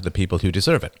angry enough with the people who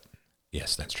deserve it.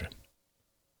 Yes, that's true.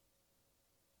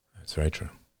 That's very true.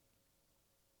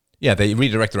 Yeah, they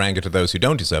redirect their anger to those who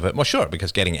don't deserve it. Well, sure,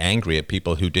 because getting angry at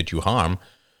people who did you harm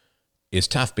is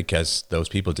tough because those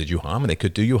people did you harm and they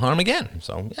could do you harm again.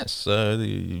 So, yes,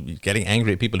 getting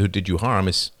angry at people who did you harm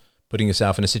is putting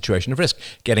yourself in a situation of risk.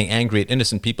 Getting angry at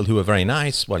innocent people who are very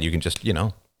nice, well, you can just,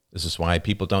 this is why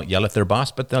people don't yell at their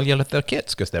boss, but they'll yell at their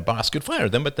kids because their boss could fire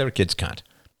them, but their kids can't.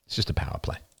 It's just a power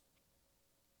play.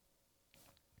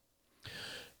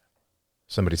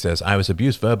 Somebody says, I was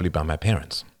abused verbally by my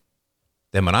parents.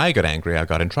 Then when I got angry, I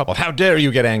got in trouble. How dare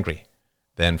you get angry?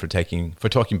 Then for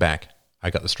talking back, I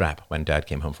got the strap when Dad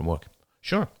came home from work.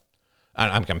 Sure.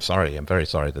 I'm sorry. I'm very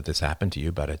sorry that this happened to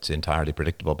you, but it's entirely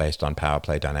predictable based on power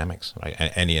play dynamics, right?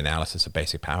 Any analysis of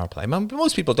basic power play.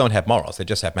 Most people don't have morals. They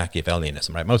just have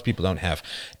Machiavellianism, right? Most people don't have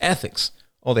ethics.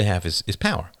 All they have is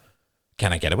power.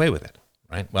 Can I get away with it,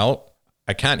 right? Well,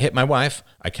 I can't hit my wife.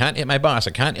 I can't hit my boss.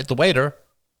 I can't hit the waiter.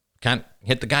 Can't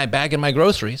hit the guy bagging my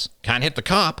groceries. Can't hit the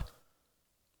cop.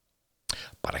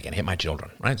 But I can hit my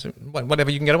children, right? So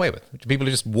whatever you can get away with. People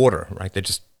are just water, right? They're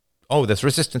just, there's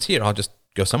resistance here. I'll just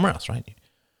go somewhere else, right?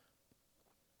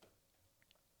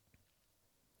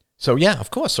 So yeah, of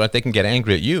course, right? They can get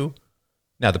angry at you.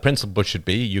 Now, the principle should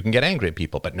be you can get angry at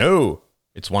people, but no,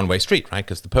 it's one-way street, right?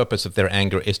 Because the purpose of their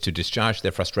anger is to discharge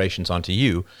their frustrations onto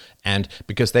you. And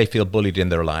because they feel bullied in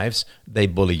their lives, they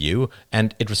bully you,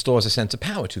 and it restores a sense of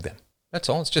power to them. That's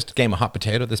all. It's just a game of hot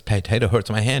potato. This potato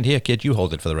hurts my hand. Here, kid, you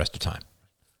hold it for the rest of the time.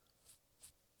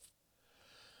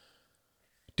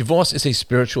 Divorce is a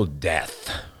spiritual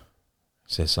death,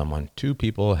 says someone. 2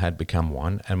 people had become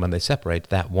one, and when they separate,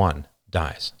 that one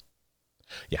dies.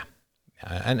 Yeah.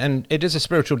 And it is a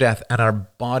spiritual death, and our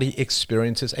body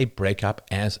experiences a breakup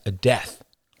as a death.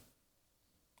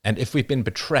 And if we've been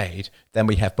betrayed, then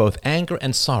we have both anger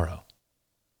and sorrow,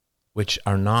 which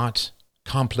are not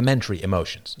complementary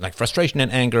emotions. Like frustration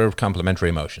and anger are complementary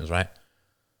emotions, right?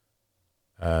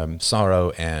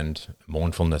 Sorrow and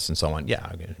mournfulness and so on,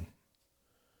 yeah.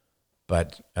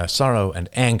 But sorrow and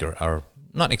anger are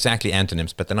not exactly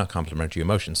antonyms, but they're not complementary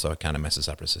emotions, so it kind of messes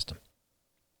up our system.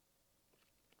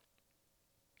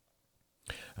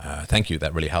 Thank you.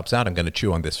 That really helps out. I'm going to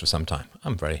chew on this for some time.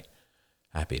 I'm very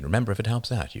happy. And remember, if it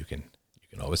helps out, you can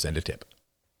always send a tip.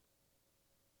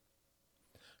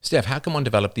 Steph, how can one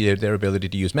develop their ability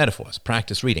to use metaphors?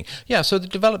 Practice reading. Yeah, so to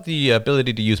develop the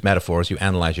ability to use metaphors, you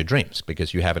analyze your dreams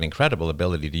because you have an incredible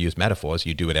ability to use metaphors.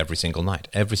 You do it every single night.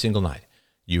 Every single night.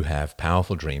 You have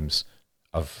powerful dreams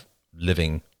of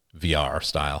living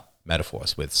VR-style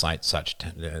metaphors with sight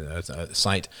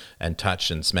and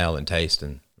touch and smell and taste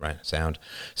and sound.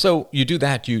 So you do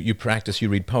that, you practice, you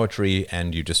read poetry,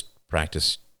 and you just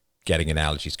practice getting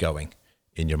analogies going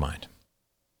in your mind.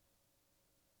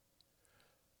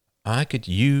 I could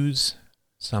use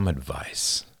some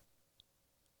advice.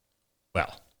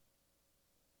 Well,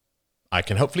 I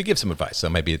can hopefully give some advice, so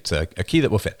maybe it's a key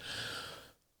that will fit.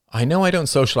 I know I don't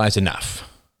socialize enough,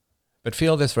 but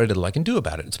feel there's very little I can do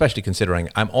about it, especially considering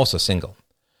I'm also single.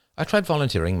 I tried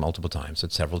volunteering multiple times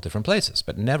at several different places,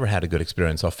 but never had a good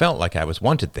experience or felt like I was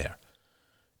wanted there.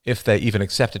 If they even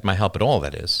accepted my help at all,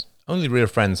 that is. Only real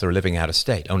friends are living out of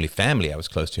state. Only family I was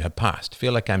close to have passed.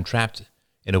 Feel like I'm trapped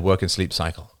in a work and sleep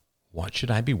cycle. What should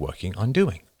I be working on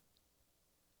doing?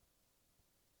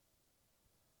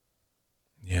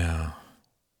 Yeah.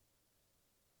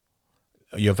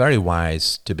 You're very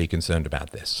wise to be concerned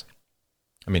about this.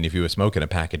 I mean, if you were smoking a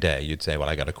pack a day, you'd say, well,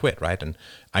 I got to quit, right? And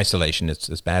isolation is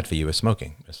as bad for you as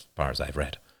smoking, as far as I've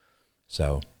read.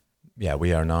 So, yeah,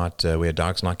 we are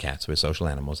dogs, not cats. We're social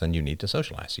animals, and you need to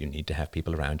socialize. You need to have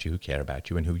people around you who care about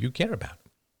you and who you care about.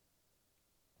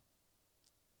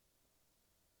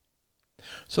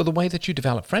 So the way that you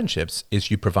develop friendships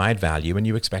is you provide value and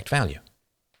you expect value.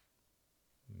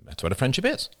 That's what a friendship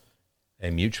is. A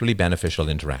mutually beneficial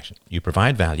interaction. You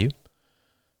provide value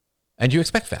and you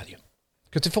expect value.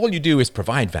 Because if all you do is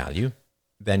provide value,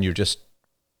 then you're just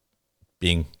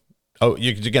you're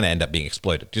going to end up being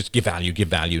exploited. Just give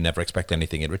value, never expect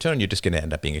anything in return. You're just going to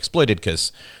end up being exploited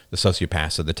because the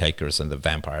sociopaths and the takers and the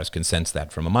vampires can sense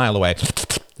that from a mile away.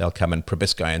 They'll come and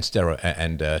proboscis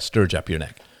and scourge up your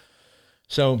neck.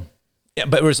 So, yeah,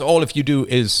 but whereas all if you do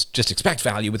is just expect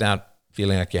value without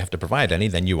feeling like you have to provide any,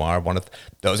 then you are one of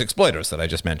those exploiters that I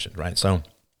just mentioned, right? So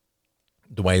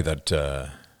the way that,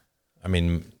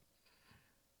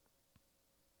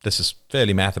 this is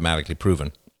fairly mathematically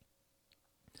proven.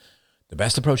 The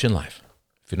best approach in life,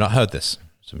 if you've not heard this,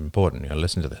 it's important, you got to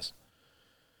listen to this.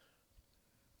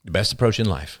 The best approach in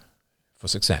life for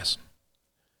success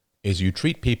is you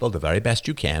treat people the very best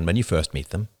you can when you first meet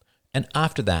them, and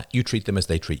after that, you treat them as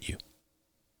they treat you.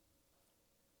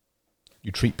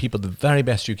 You treat people the very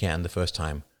best you can the first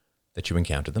time that you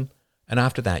encounter them, and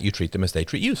after that, you treat them as they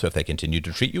treat you. So if they continue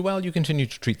to treat you well, you continue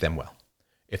to treat them well.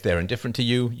 If they're indifferent to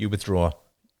you, you withdraw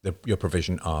your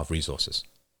provision of resources.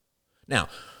 Now,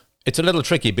 it's a little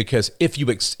tricky because if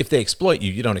they exploit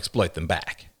you, you don't exploit them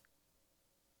back,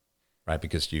 right?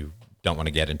 Because you don't want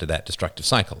to get into that destructive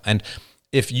cycle. And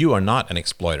if you are not an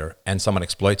exploiter and someone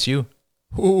exploits you,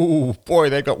 ooh, boy,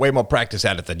 they've got way more practice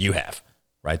at it than you have,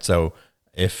 right? So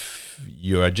if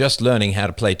you are just learning how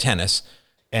to play tennis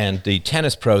and the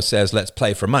tennis pro says, let's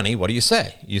play for money, what do you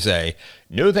say? You say,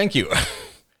 no, thank you.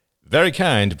 Very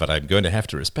kind, but I'm going to have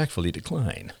to respectfully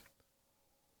decline.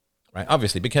 Right?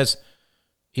 Obviously, because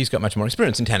he's got much more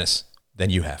experience in tennis than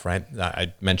you have, right?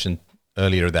 I mentioned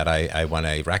earlier that I won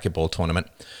a racquetball tournament,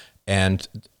 and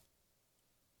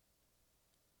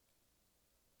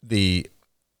the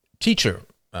teacher,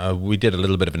 we did a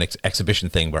little bit of an exhibition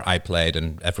thing where I played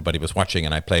and everybody was watching,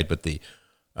 and I played with the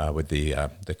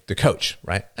coach,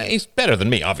 right? He's better than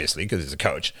me, obviously, because he's a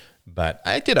coach, but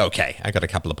I did okay. I got a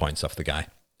couple of points off the guy.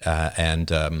 But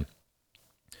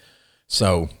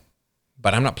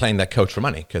I'm not playing that coach for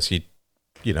money because he,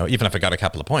 even if I got a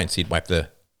couple of points, he'd wipe the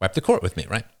court with me,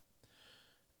 right?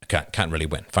 I can't really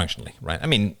win functionally, right? I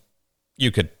mean,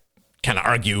 you could kind of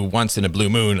argue once in a blue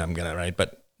moon, right?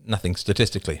 But nothing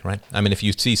statistically, right? I mean, if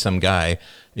you see some guy,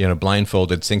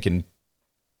 blindfolded, sinking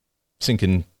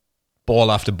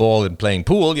ball after ball and playing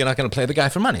pool, you're not going to play the guy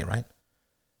for money, right?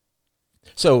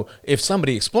 So if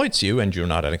somebody exploits you and you're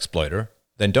not an exploiter,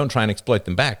 then don't try and exploit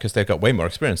them back because they've got way more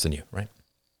experience than you, right?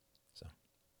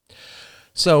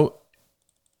 So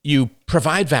you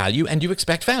provide value and you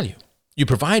expect value. You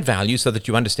provide value so that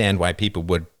you understand why people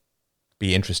would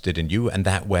be interested in you. And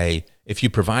that way, if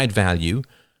you provide value,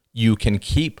 you can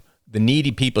keep the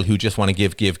needy people who just want to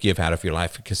give out of your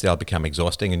life because they'll become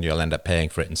exhausting and you'll end up paying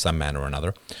for it in some manner or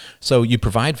another. So you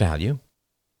provide value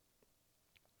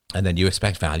and then you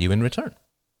expect value in return.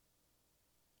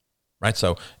 Right,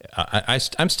 so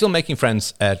I'm still making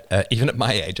friends even at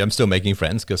my age. I'm still making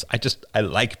friends because I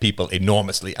like people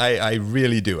enormously. I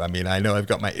really do. I mean, I know I've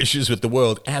got my issues with the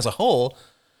world as a whole,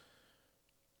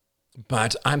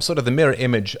 but I'm sort of the mirror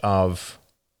image of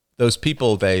those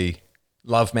people. They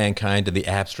love mankind in the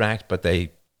abstract, but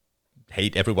they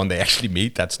hate everyone they actually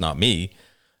meet. That's not me.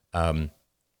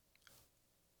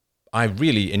 I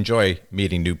really enjoy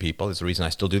meeting new people. It's the reason I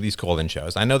still do these call-in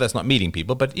shows. I know that's not meeting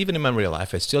people, but even in my real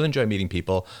life, I still enjoy meeting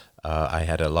people. I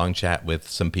had a long chat with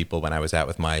some people when I was out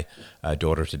with my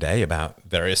daughter today about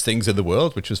various things in the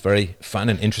world, which was very fun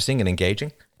and interesting and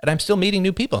engaging. And I'm still meeting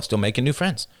new people, still making new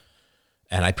friends.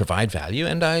 And I provide value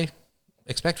and I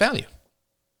expect value,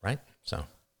 right? So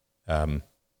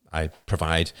I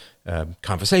provide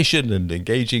conversation and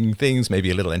engaging things,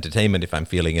 maybe a little entertainment if I'm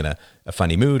feeling in a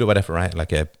funny mood or whatever, right?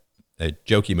 Like a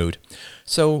jokey mood.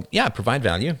 So yeah, provide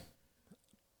value.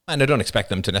 And I don't expect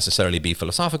them to necessarily be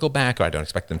philosophical back, or I don't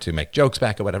expect them to make jokes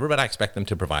back or whatever, but I expect them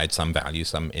to provide some value,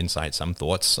 some insight, some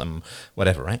thoughts, some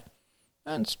whatever, right?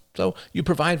 And so you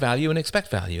provide value and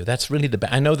expect value. That's really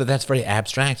I know that that's very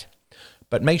abstract,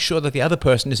 but make sure that the other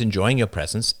person is enjoying your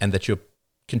presence and that you're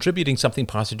contributing something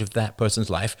positive to that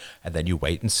person's life, and then you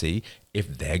wait and see if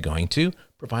they're going to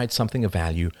provide something of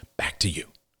value back to you.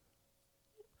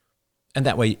 And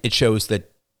that way it shows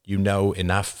that you know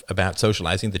enough about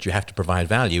socializing that you have to provide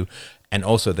value, and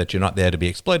also that you're not there to be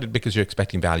exploited because you're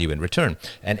expecting value in return.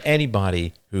 And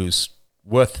anybody who's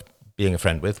worth being a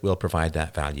friend with will provide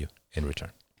that value in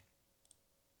return.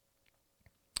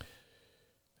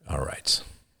 All right.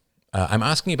 I'm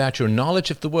asking about your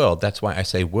knowledge of the world. That's why I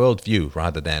say worldview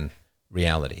rather than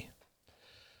reality.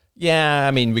 Yeah,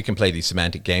 I mean, we can play these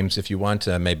semantic games if you want.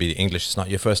 Maybe English is not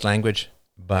your first language,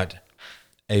 but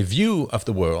a view of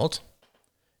the world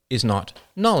is not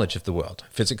knowledge of the world.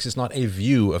 Physics is not a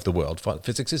view of the world.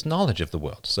 Physics is knowledge of the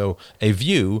world. So a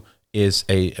view is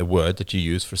a word that you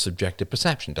use for subjective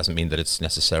perception. Doesn't mean that it's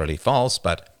necessarily false,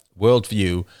 but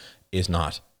worldview is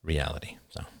not reality.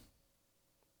 So,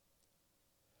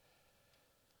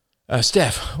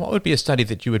 Steph, what would be a study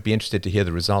that you would be interested to hear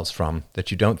the results from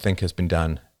that you don't think has been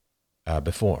done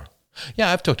before?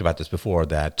 Yeah, I've talked about this before,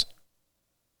 that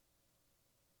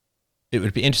it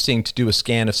would be interesting to do a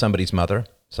scan of somebody's mother,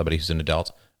 somebody who's an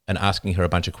adult, and asking her a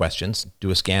bunch of questions, do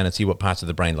a scan and see what parts of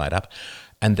the brain light up,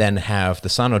 and then have the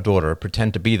son or daughter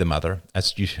pretend to be the mother,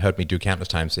 as you heard me do countless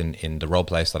times in the role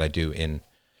plays that I do in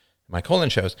my call-in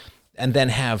shows, and then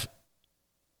have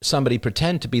somebody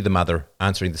pretend to be the mother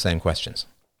answering the same questions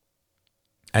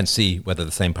and see whether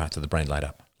the same parts of the brain light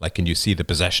up. Like, can you see the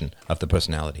possession of the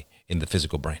personality in the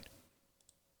physical brain?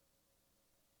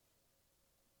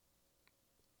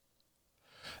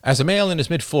 As a male in his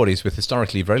mid-40s with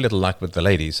historically very little luck with the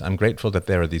ladies, I'm grateful that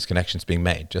there are these connections being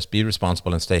made. Just be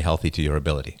responsible and stay healthy to your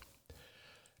ability.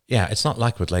 Yeah, it's not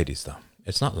luck with ladies, though.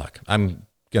 It's not luck. I'm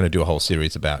going to do a whole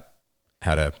series about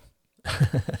how to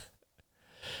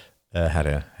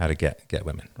how to get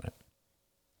women, right?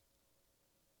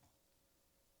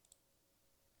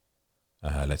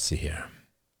 Let's see here.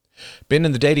 Been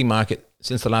in the dating market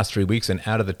since the last 3 weeks, and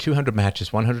out of the 200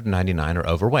 matches, 199 are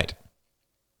overweight.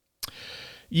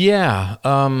 Yeah,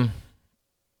 I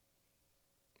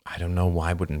don't know why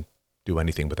I wouldn't do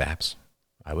anything with apps.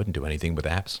 I wouldn't do anything with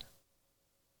apps.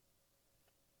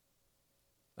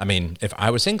 I mean, if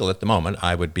I was single at the moment,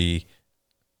 I would be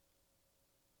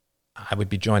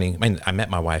joining. I mean, I met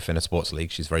my wife in a sports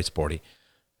league. She's very sporty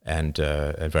and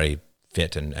very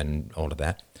fit and all of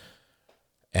that.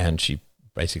 And she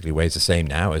basically weighs the same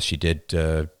now as she did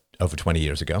over 20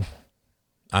 years ago.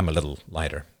 I'm a little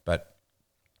lighter, but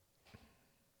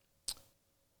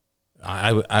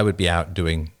I would be out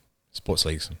doing sports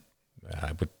leagues.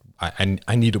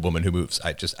 I need a woman who moves.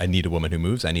 I need a woman who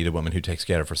moves. I need a woman who takes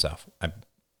care of herself.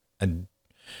 And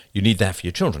you need that for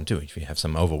your children too. If you have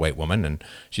some overweight woman and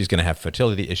she's going to have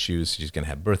fertility issues, she's going to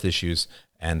have birth issues,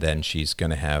 and then she's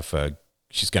going to have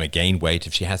she's going to gain weight.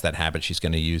 If she has that habit, she's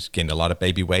going to gain a lot of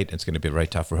baby weight. And it's going to be very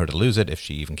tough for her to lose it if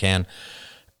she even can.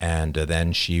 And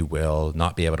then she will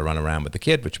not be able to run around with the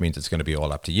kid, which means it's going to be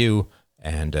all up to you.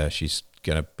 And she's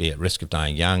going to be at risk of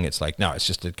dying young. It's like, no, it's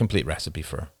just a complete recipe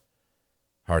for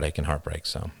heartache and heartbreak.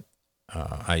 So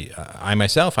I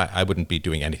myself, I wouldn't be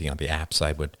doing anything on the apps.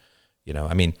 I would,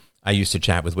 I mean, I used to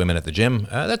chat with women at the gym.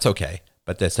 That's okay.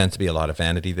 But there tends to be a lot of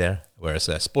vanity there. Whereas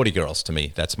sporty girls, to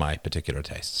me, that's my particular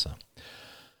taste. So,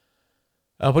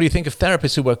 what do you think of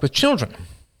therapists who work with children?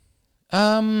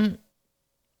 Well,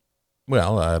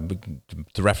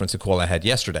 to reference a call I had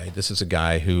yesterday, this is a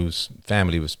guy whose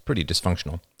family was pretty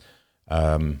dysfunctional.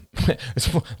 It's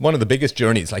one of the biggest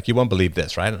journeys. Like, you won't believe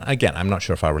this, right? And again, I'm not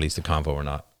sure if I'll release the convo or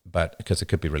not, but because it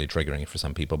could be really triggering for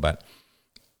some people. But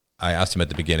I asked him at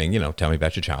the beginning, tell me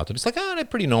about your childhood. It's like, I had a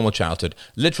pretty normal childhood.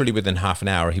 Literally within half an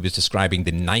hour, he was describing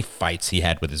the knife fights he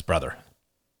had with his brother.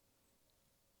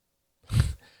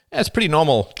 Yeah, it's pretty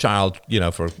normal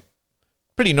for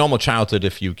pretty normal childhood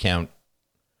if you count,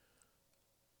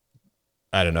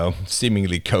 I don't know,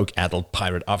 seemingly coke-addled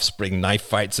pirate offspring knife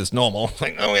fights as normal.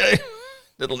 Like, oh yeah,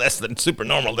 little less than super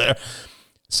normal there.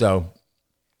 So,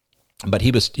 but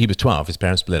he was 12. His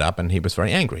parents split up, and he was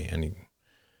very angry, and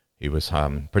he was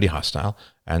pretty hostile.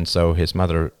 And so his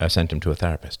mother sent him to a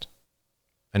therapist.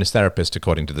 And his therapist,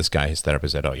 according to this guy, his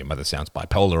therapist said, "Oh, your mother sounds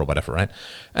bipolar or whatever, right?"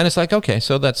 And it's like, okay,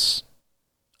 so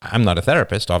I'm not a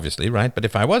therapist, obviously, right? But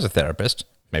if I was a therapist,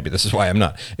 maybe this is why I'm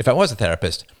not. If I was a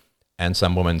therapist, and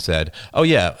some woman said, "Oh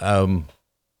yeah,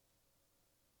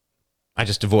 I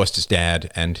just divorced his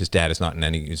dad, and his dad is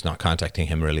he's not contacting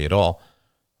him really at all,"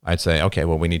 I'd say, okay,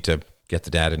 well, we need to get the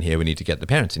dad in here. We need to get the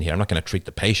parents in here. I'm not going to treat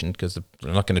the patient because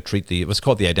I'm not going to treat it was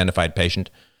called the identified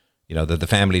patient. The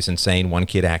family's insane. One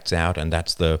kid acts out, and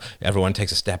everyone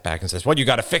takes a step back and says, "Well, you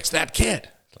got to fix that kid."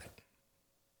 It's like,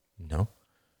 no.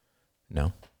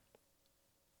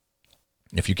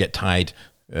 If you get tied,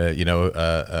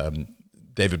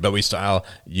 David Bowie style,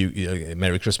 you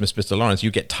Merry Christmas, Mr. Lawrence,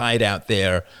 you get tied out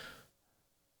there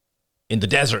in the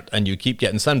desert and you keep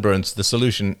getting sunburns, the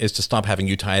solution is to stop having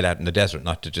you tied out in the desert,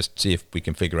 not to just see if we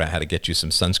can figure out how to get you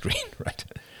some sunscreen, right?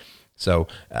 So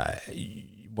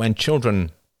when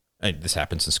children This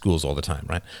happens in schools all the time,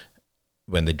 right?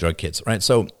 When they drug kids, right?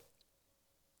 So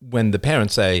when the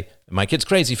parents say, my kid's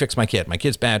crazy, fix my kid. My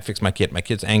kid's bad, fix my kid. My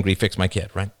kid's angry, fix my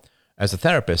kid, right? As a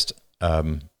therapist,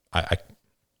 I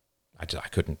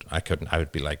couldn't. I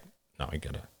would be like, no, I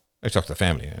talk to the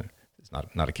family. It's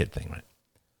not a kid thing, right?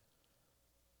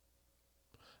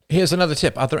 Here's another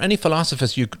tip. Are there any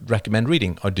philosophers you could recommend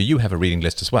reading, or do you have a reading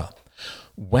list as well?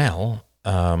 Well,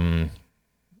 yeah,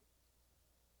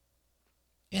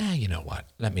 you know what?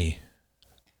 Let me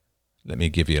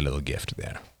give you a little gift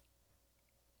there.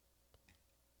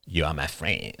 You are my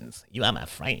friends. You are my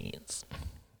friends.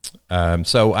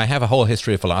 So I have a whole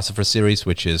History of Philosophers series,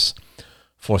 which is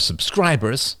for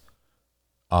subscribers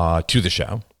to the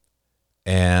show.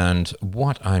 And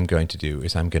what I'm going to do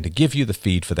is I'm going to give you the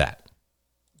feed for that.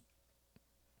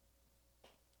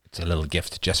 It's a little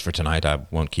gift just for tonight. I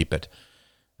won't keep it,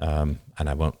 and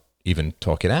I won't even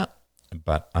talk it out,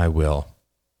 but I will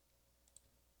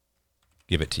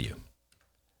give it to you.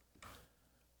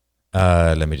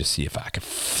 Let me just see if I can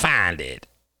find it.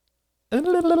 I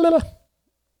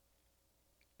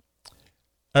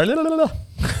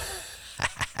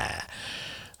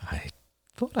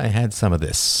thought I had some of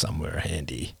this somewhere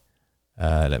handy.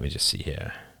 Let me just see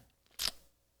here.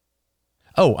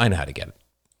 Oh, I know how to get it.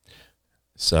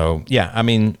 So, yeah, I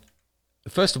mean,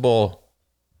 first of all,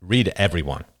 read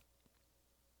everyone.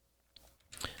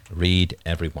 Read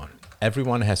everyone.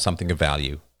 Everyone has something of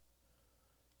value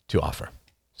to offer.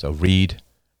 So read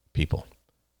people.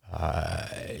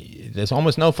 There's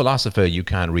almost no philosopher you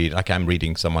can't read. Like I'm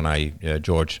reading someone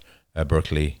George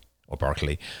Berkeley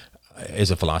is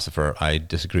a philosopher I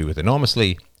disagree with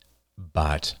enormously,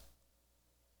 but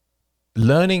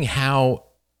learning how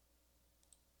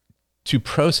to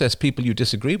process people you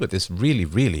disagree with is really,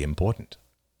 really important.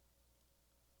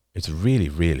 It's really,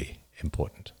 really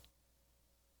important.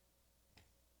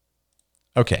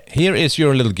 Okay, here is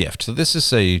your little gift. So this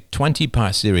is a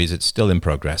 20-part series. It's still in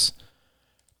progress,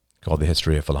 called The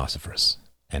History of Philosophers.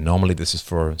 And normally this is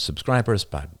for subscribers,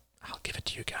 but I'll give it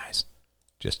to you guys.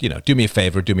 Just, do me a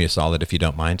favor, do me a solid if you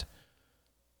don't mind.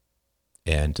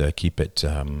 And keep it...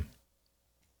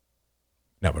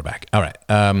 No, we're back. All right.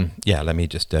 Yeah, let me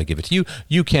just give it to you.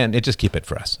 You can just keep it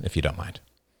for us if you don't mind.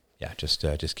 Yeah, just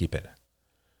keep it.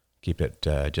 Keep it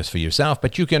just for yourself.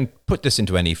 But you can put this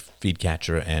into any feed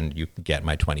catcher, and you can get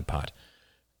my 20-part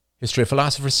History of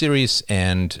Philosophers series.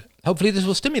 And hopefully, this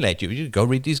will stimulate you. You go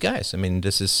read these guys. I mean,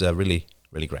 this is really,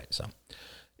 really great. So,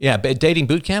 yeah, dating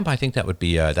boot camp. I think that would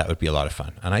be a lot of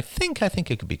fun, and I think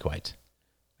it could be quite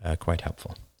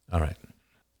helpful. All right.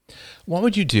 What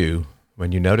would you do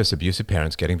when you notice abusive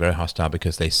parents getting very hostile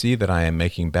because they see that I am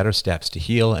making better steps to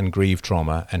heal and grieve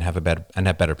trauma and have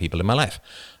better people in my life?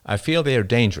 I feel they are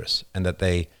dangerous and that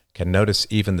they can notice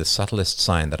even the subtlest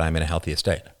sign that I'm in a healthier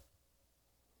state.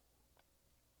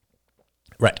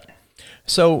 Right.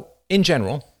 So, in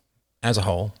general, as a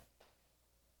whole,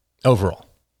 overall,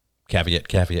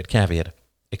 caveat,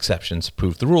 exceptions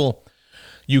prove the rule,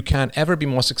 you can't ever be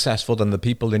more successful than the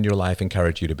people in your life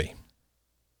encourage you to be.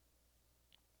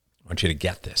 I want you to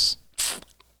get this.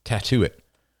 Tattoo it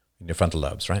in your frontal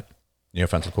lobes, right? In your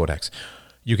frontal cortex.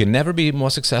 You can never be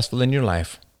more successful in your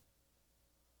life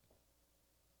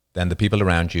than the people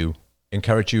around you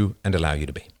encourage you and allow you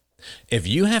to be. If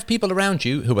you have people around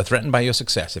you who are threatened by your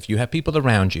success, if you have people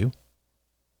around you,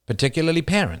 particularly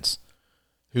parents,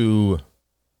 who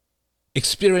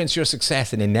experience your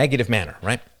success in a negative manner,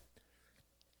 right?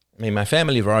 I mean, my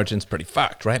family of origin's pretty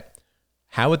fucked, right?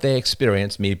 How would they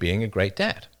experience me being a great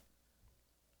dad?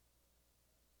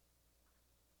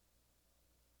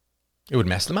 It would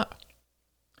mess them up.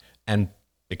 And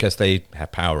because they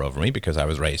have power over me, because I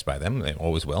was raised by them, they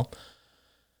always will.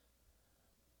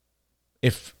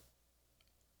 If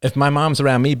my mom's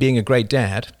around me being a great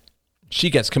dad, she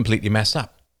gets completely messed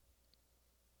up.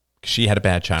 She had a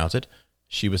bad childhood.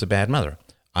 She was a bad mother.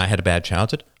 I had a bad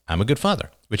childhood. I'm a good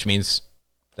father, which means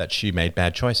that she made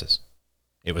bad choices.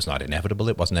 It was not inevitable.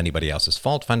 It wasn't anybody else's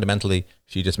fault. Fundamentally,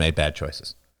 she just made bad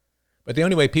choices. But the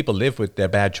only way people live with their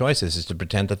bad choices is to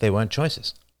pretend that they weren't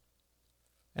choices.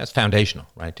 That's foundational,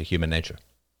 right, to human nature.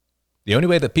 The only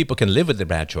way that people can live with their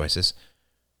bad choices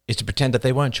is to pretend that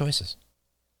they weren't choices.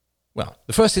 Well,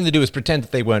 the first thing to do is pretend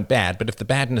that they weren't bad, but if the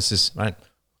badness is, right,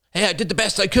 hey, I did the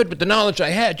best I could with the knowledge I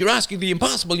had. You're asking the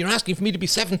impossible. You're asking for me to be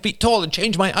 7 feet tall and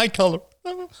change my eye color.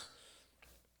 The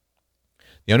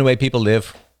only way people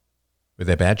live with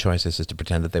their bad choices is to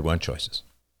pretend that they weren't choices.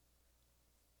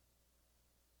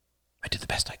 I did the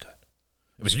best I could.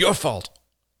 It was your fault.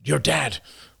 Your dad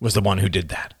was the one who did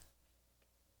that.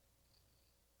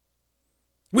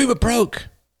 We were broke.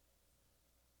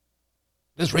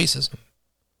 There's racism.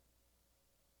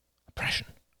 oppression.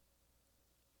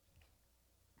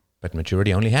 But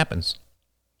maturity only happens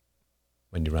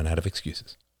when you run out of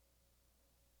excuses.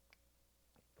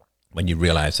 When you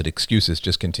realize that excuses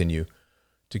just continue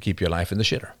to keep your life in the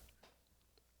shitter.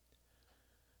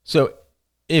 So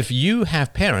if you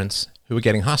have parents who are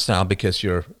getting hostile because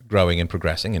you're growing and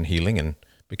progressing and healing and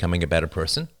becoming a better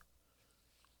person,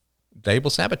 they will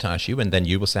sabotage you, and then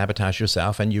you will sabotage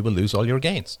yourself, and you will lose all your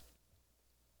gains.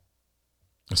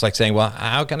 It's like saying, well,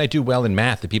 how can I do well in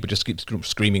math if people just keep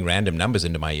screaming random numbers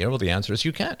into my ear? Well, the answer is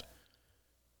you can't.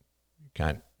 You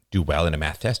can't do well in a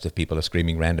math test if people are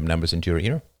screaming random numbers into your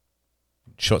ear.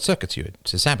 It short circuits you.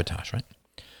 It's a sabotage, right?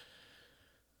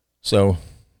 So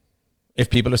if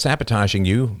people are sabotaging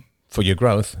you for your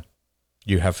growth,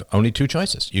 you have only two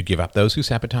choices. You give up those who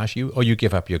sabotage you, or you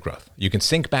give up your growth. You can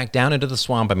sink back down into the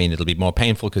swamp. I mean, it'll be more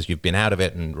painful because you've been out of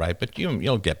it, and right, but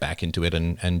you'll get back into it,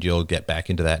 and you'll get back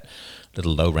into that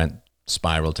little low-rent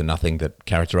spiral to nothing that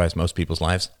characterized most people's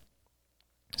lives.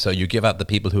 So you give up the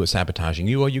people who are sabotaging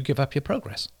you, or you give up your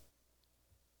progress.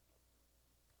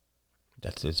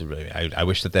 I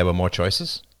wish that there were more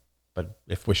choices, but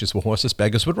if wishes were horses,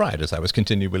 beggars would ride, as I was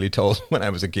continually told when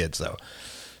I was a kid. So,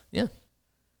 yeah.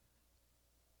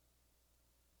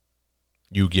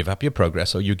 You give up your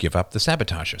progress, or you give up the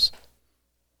sabotagers.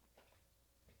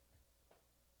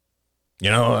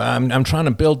 You know, I'm trying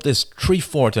to build this tree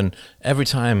fort, and every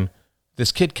time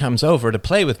this kid comes over to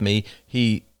play with me,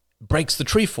 he breaks the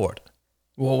tree fort.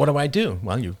 Well, what do I do?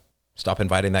 Well, you stop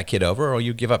inviting that kid over, or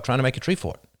you give up trying to make a tree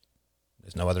fort.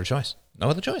 There's no other choice. No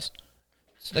other choice.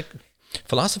 It's like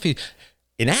philosophy.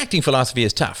 Enacting philosophy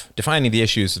is tough. Defining the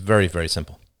issues is very, very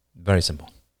simple. Very simple.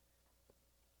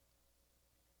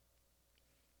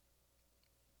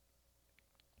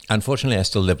 Unfortunately, I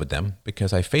still live with them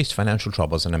because I faced financial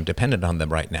troubles and I'm dependent on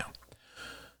them right now.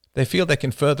 They feel they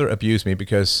can further abuse me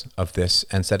because of this,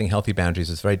 and setting healthy boundaries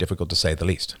is very difficult, to say the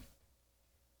least.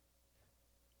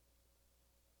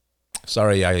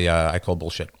 Sorry, I call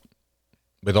bullshit.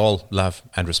 With all love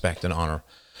and respect and honor,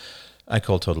 I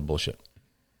call total bullshit.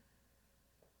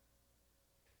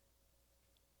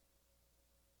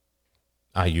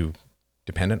 Are you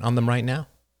dependent on them right now?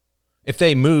 If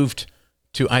they moved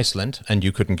to Iceland and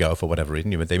you couldn't go for whatever reason,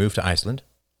 they moved to Iceland,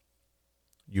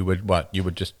 you would what? You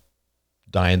would just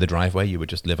die in the driveway? You would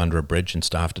just live under a bridge and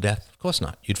starve to death? Of course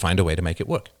not. You'd find a way to make it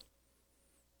work.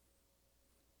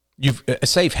 A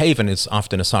safe haven is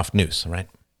often a soft noose, right?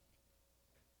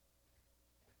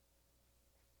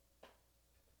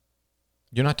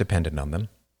 You're not dependent on them,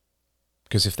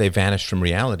 because if they vanished from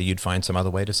reality, you'd find some other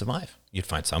way to survive. You'd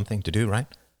find something to do, right?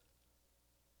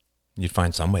 You'd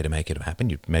find some way to make it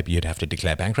happen. Maybe you'd have to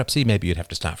declare bankruptcy. Maybe you'd have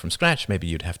to start from scratch. Maybe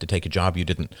you'd have to take a job you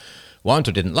didn't want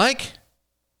or didn't like.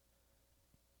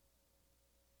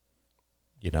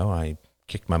 You know, I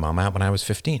kicked my mom out when I was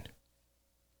 15.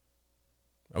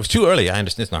 I was too early. I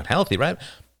understand it's not healthy, right?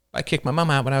 I kicked my mom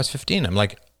out when I was 15. I'm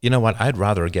like, you know what? I'd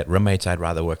rather get roommates. I'd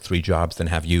rather work 3 jobs than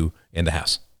have you in the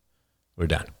house. We're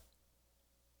done.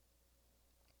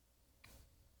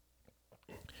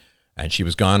 And she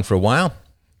was gone for a while.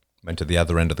 Went to the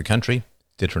other end of the country,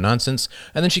 did her nonsense,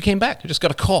 and then she came back. I just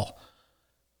got a call.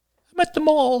 I'm at the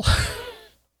mall.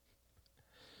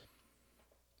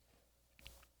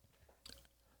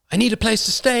 I need a place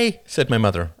to stay, said my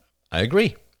mother. I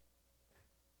agree.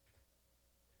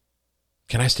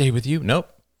 Can I stay with you? Nope.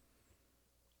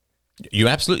 You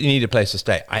absolutely need a place to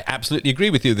stay. I absolutely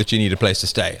agree with you that you need a place to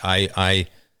stay. I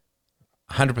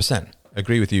 100%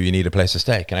 agree with you need a place to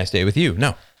stay. Can I stay with you?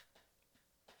 No.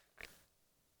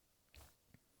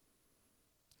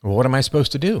 Well, what am I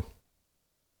supposed to do?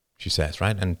 She says,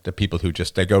 right? And the people who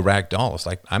they go rag doll. It's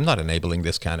like, I'm not enabling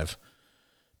this kind of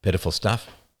pitiful stuff.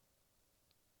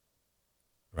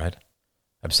 Right?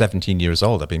 I'm 17 years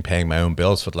old. I've been paying my own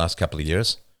bills for the last couple of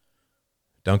years.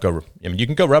 You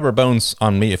can go rubber bones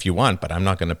on me if you want, but I'm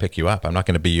not going to pick you up. I'm not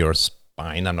going to be your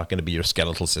spine. I'm not going to be your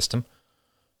skeletal system.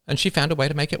 And she found a way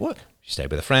to make it work. She stayed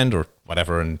with a friend or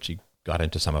whatever, and she got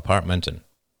into some apartment, and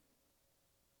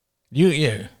you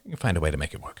can find a way to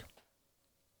make it work.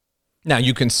 Now,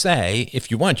 you can say,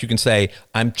 if you want,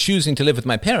 I'm choosing to live with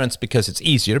my parents because it's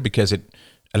easier, because it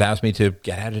allows me to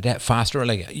get out of debt faster.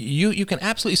 Like you can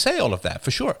absolutely say all of that,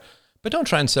 for sure. But don't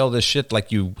try and sell this shit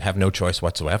like you have no choice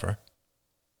whatsoever.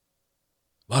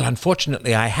 Well,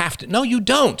 unfortunately, I have to. No, you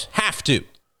don't have to.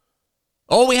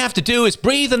 All we have to do is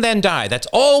breathe and then die. That's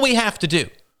all we have to do.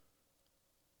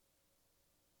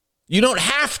 You don't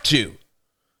have to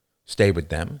stay with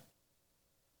them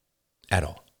at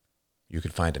all. You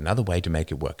could find another way to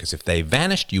make it work, because if they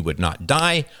vanished, you would not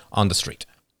die on the street.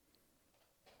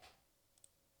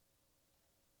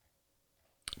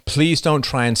 Please don't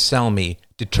try and sell me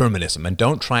determinism, and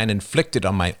don't try and inflict it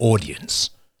on my audience.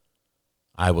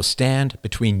 I will stand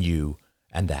between you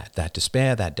and that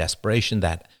despair, that desperation,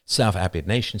 that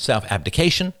self-abnegation,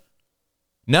 self-abdication.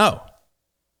 No.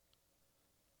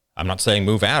 I'm not saying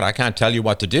move out. I can't tell you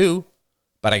what to do,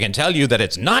 but I can tell you that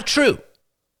it's not true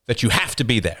that you have to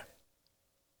be there.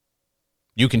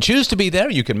 You can choose to be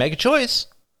there. You can make a choice.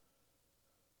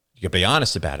 You can be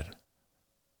honest about it.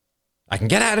 I can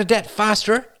get out of debt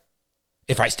faster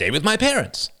if I stay with my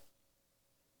parents.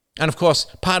 And of course,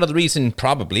 part of the reason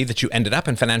probably that you ended up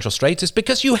in financial straits is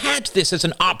because you had this as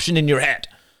an option in your head.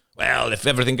 Well, if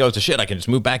everything goes to shit, I can just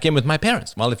move back in with my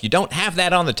parents. Well, if you don't have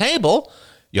that on the table,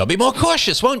 you'll be more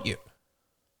cautious, won't you?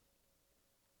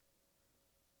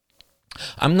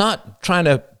 I'm not trying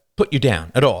to put you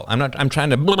down at all. I'm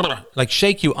trying to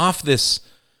shake you off this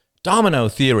domino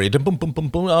theory. Boom, boom, boom,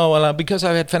 boom. Oh, well, because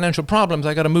I had financial problems,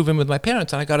 I got to move in with my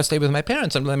parents, and I got to stay with my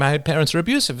parents, and my parents are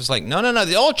abusive. It's like, no.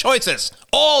 All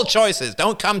choices.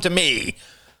 Don't come to me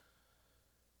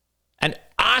and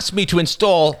ask me to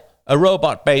install a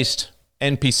robot-based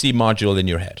NPC module in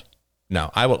your head.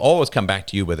 No, I will always come back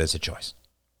to you where there's a choice.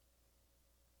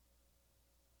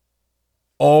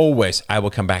 Always, I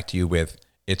will come back to you with,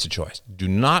 it's a choice. Do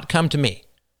not come to me.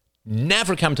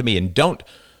 Never come to me, and don't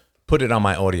put it on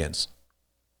my audience.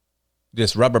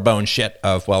 This rubber bone shit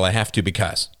of, well, I have to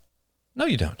because. No,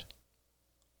 you don't.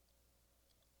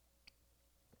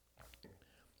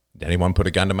 Did anyone put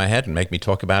a gun to my head and make me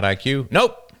talk about IQ?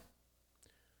 Nope.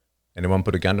 Anyone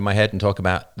put a gun to my head and talk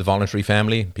about the voluntary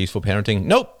family, peaceful parenting?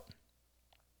 Nope.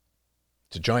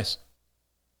 It's a choice.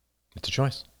 It's a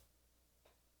choice.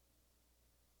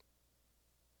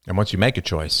 And once you make a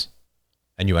choice,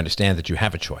 and you understand that you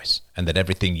have a choice, and that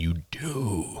everything you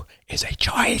do is a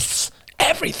choice.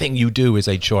 Everything you do is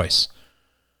a choice.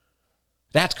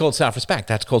 That's called self-respect.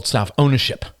 That's called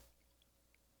self-ownership.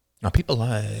 Now, people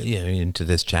are into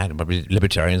this chat,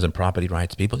 libertarians and property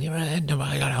rights people. I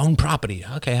got to own property.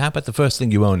 Okay, how about the first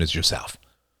thing you own is yourself?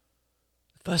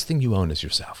 The first thing you own is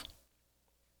yourself.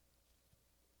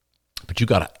 But you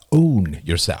got to own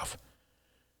yourself,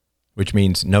 which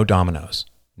means no dominoes,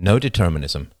 no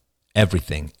determinism.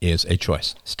 Everything is a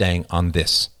choice. Staying on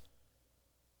this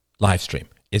live stream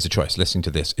is a choice. Listening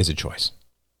to this is a choice.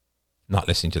 Not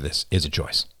listening to this is a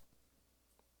choice.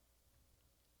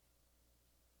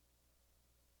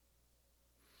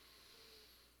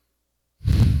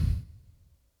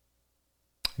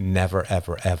 Never,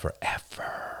 ever, ever,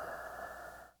 ever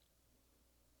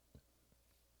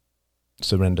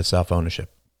surrender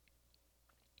self-ownership.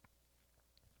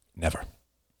 Never.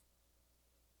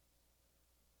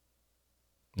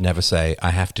 Never say, I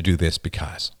have to do this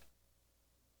because.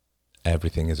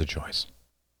 Everything is a choice.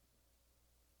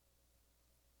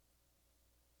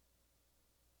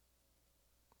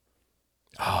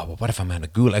 Oh, well, what if I'm in a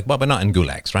gulag? Well, we're not in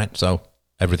gulags, right? So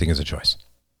everything is a choice.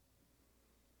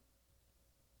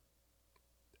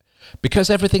 Because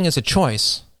everything is a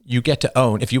choice, you get to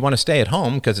own. If you want to stay at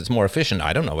home because it's more efficient,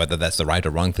 I don't know whether that's the right or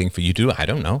wrong thing for you to do. I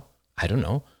don't know. I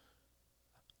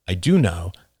do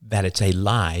know that it's a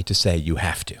lie to say you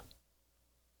have to.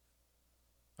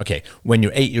 Okay, when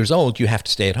you're 8 years old, you have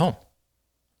to stay at home,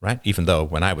 right? Even though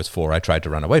when I was 4, I tried to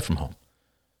run away from home.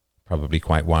 Probably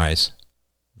quite wise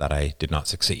that I did not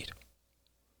succeed.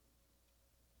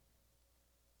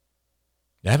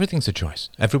 Everything's a choice.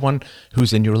 Everyone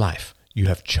who's in your life, you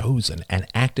have chosen and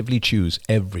actively choose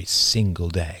every single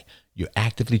day. You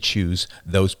actively choose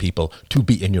those people to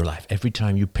be in your life. Every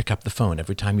time you pick up the phone,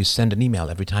 every time you send an email,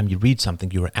 every time you read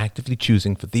something, you are actively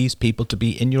choosing for these people to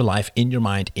be in your life, in your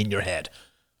mind, in your head.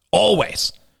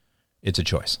 Always. It's a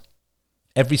choice.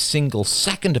 Every single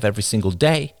second of every single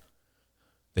day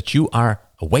that you are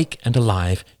awake and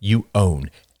alive, you own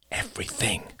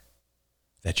everything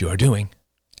that you are doing.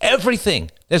 Everything.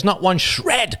 There's not one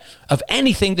shred of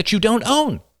anything that you don't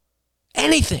own.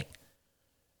 Anything.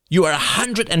 You are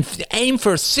 100 and aim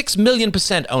for 6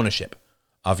 million% ownership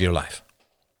of your life.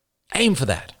 Aim for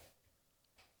that.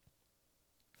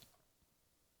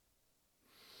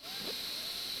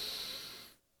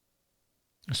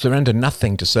 Surrender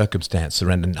nothing to circumstance.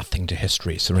 Surrender nothing to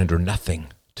history. Surrender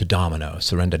nothing to domino.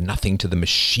 Surrender nothing to the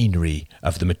machinery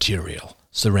of the material.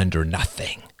 Surrender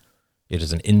nothing. It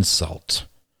is an insult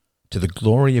to the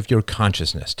glory of your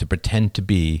consciousness to pretend to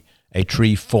be a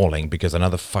tree falling because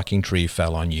another fucking tree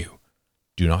fell on you.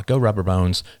 Do not go rubber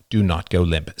bones. Do not go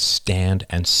limp. Stand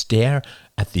and stare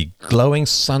at the glowing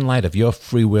sunlight of your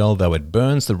free will, though it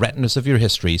burns the retinas of your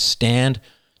history. Stand,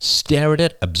 stare at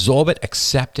it, absorb it,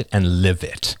 accept it, and live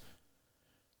it.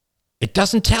 It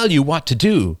doesn't tell you what to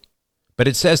do, but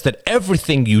it says that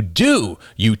everything you do,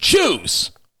 you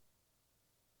choose.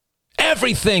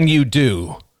 Everything you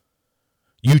do,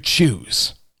 you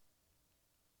choose.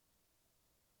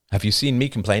 Have you seen me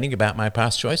complaining about my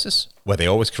past choices? Were they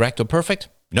always correct or perfect?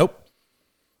 Nope.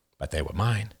 But they were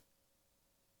mine.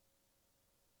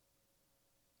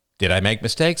 Did I make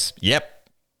mistakes? Yep.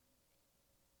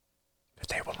 But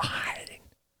they were mine.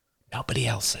 Nobody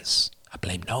else's. I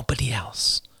blame nobody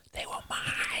else. They were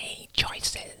my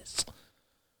choices.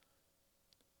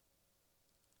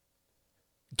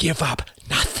 Give up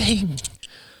nothing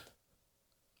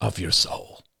of your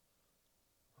soul,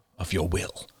 of your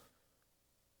will,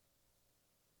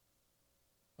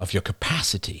 of your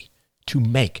capacity to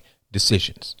make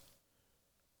decisions.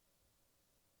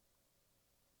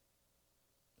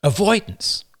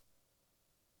 Avoidance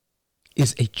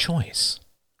is a choice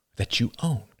that you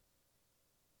own.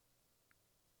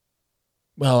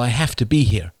 Well, I have to be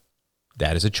here.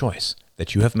 That is a choice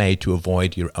that you have made to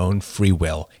avoid your own free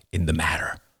will in the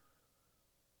matter.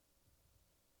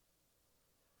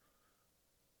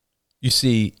 You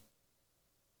see,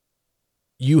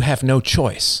 you have no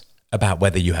choice about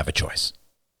whether you have a choice.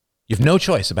 You have no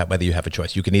choice about whether you have a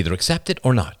choice. You can either accept it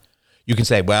or not. You can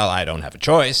say, well, I don't have a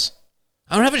choice.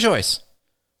 I don't have a choice.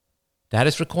 That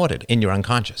is recorded in your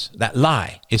unconscious. That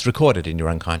lie is recorded in your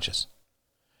unconscious.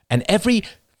 And every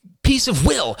piece of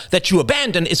will that you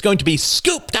abandon is going to be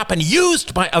scooped up and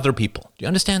used by other people. Do you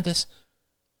understand this?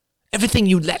 Everything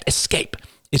you let escape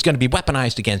is going to be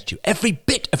weaponized against you. Every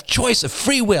bit of choice of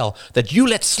free will that you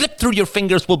let slip through your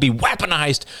fingers will be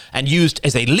weaponized and used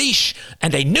as a leash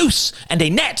and a noose and a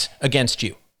net against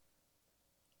you.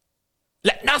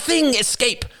 Let nothing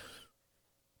escape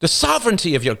the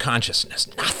sovereignty of your consciousness.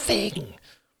 Nothing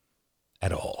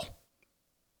at all.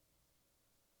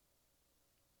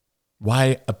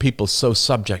 Why are people so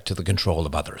subject to the control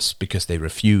of others? Because they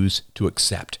refuse to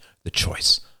accept the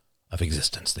choice of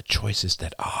existence, the choices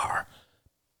that are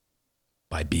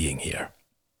by being here.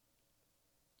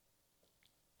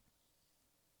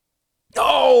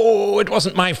 No, it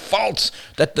wasn't my fault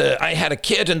that I had a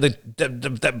kid and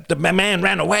the man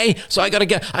ran away. So I gotta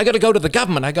go to the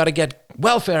government. I gotta get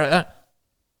welfare,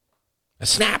 a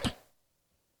SNAP,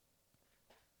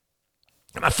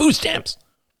 my food stamps.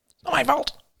 It's not my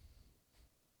fault.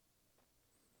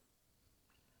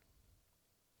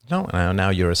 No, now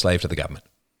you're a slave to the government.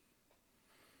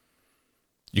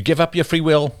 You give up your free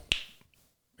will,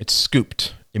 it's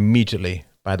scooped immediately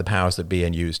by the powers that be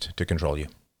and used to control you.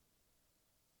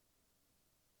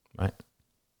 Right?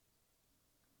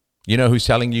 You know who's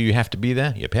telling you have to be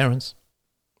there? Your parents.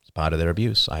 It's part of their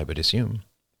abuse, I would assume.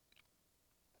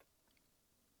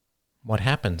 What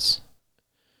happens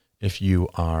if you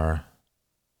are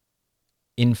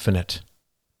infinite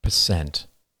 %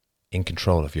 in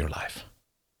control of your life?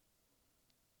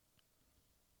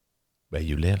 Where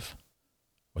you live,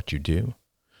 what you do,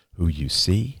 who you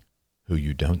see, who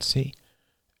you don't see.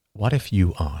 What if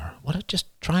you are? Just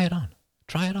try it on.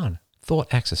 Try it on.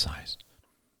 Thought exercise.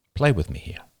 Play with me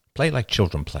here. Play like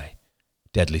children play.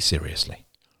 Deadly seriously.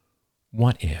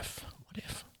 What if?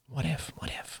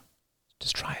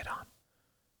 Just try it on.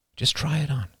 Just try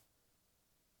it on.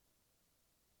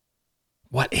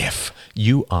 What if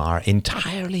you are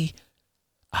entirely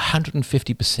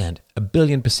 150%, a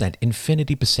billion %,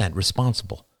 infinity %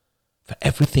 responsible for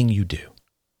everything you do?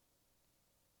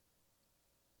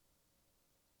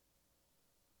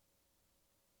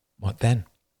 What then?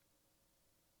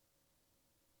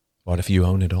 What if you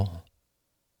own it all?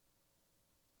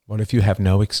 What if you have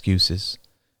no excuses,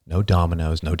 no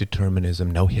dominoes, no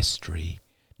determinism, no history,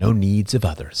 no needs of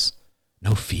others,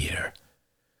 no fear?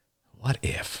 What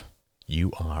if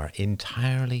you are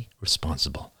entirely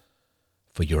responsible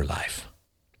for your life?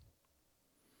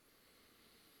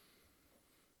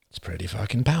 It's pretty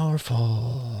fucking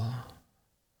powerful.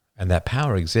 And that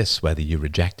power exists whether you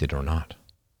reject it or not.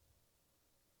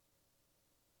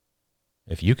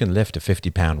 If you can lift a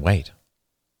 50-pound weight,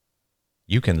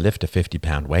 you can lift a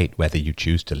 50-pound weight whether you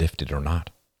choose to lift it or not.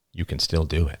 You can still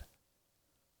do it.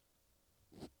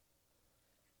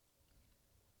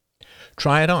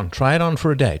 Try it on. Try it on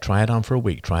for a day. Try it on for a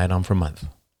week. Try it on for a month.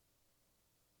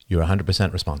 You're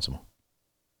 100% responsible.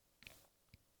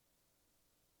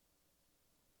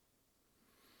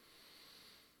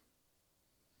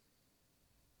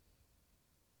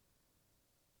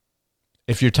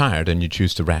 If you're tired and you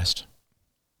choose to rest,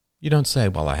 you don't say,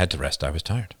 well, I had to rest, I was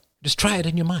tired. Just try it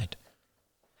in your mind.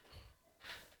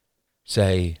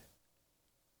 Say,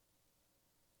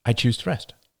 I choose to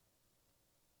rest.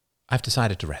 I've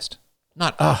decided to rest.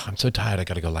 Not, I'm so tired, I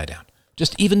got to go lie down.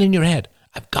 Just even in your head,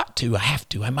 I've got to, I have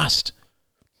to, I must.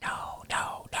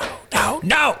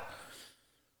 No.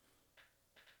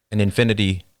 An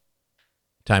infinity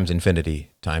times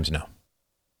infinity times no.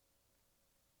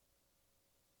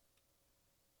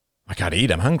 I gotta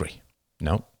eat, I'm hungry.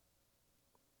 No.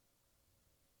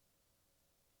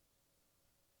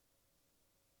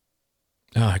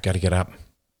 Oh, I gotta get up.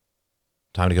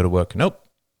 Time to go to work. Nope.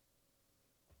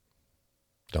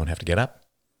 Don't have to get up.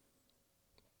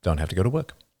 Don't have to go to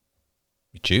work.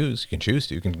 You choose. You can choose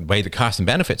to. You can weigh the costs and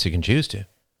benefits. You can choose to.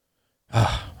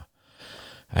 Oh,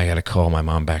 I got to call my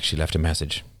mom back. She left a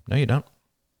message. No, you don't.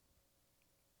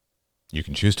 You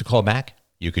can choose to call back.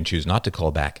 You can choose not to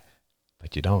call back.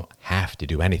 But you don't have to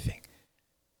do anything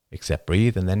except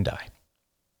breathe and then die.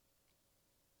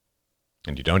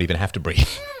 And you don't even have to breathe.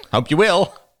 Hope you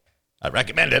will. I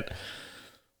recommend it.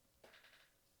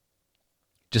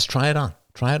 Just try it on.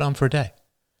 Try it on for a day.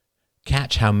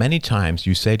 Catch how many times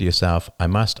you say to yourself, I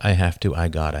must, I have to, I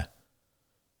gotta.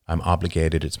 I'm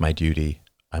obligated, it's my duty.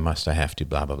 I must, I have to,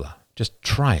 blah, blah, blah. Just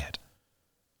try it.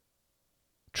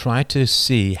 Try to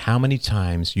see how many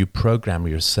times you program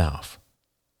yourself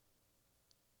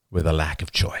with a lack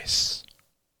of choice.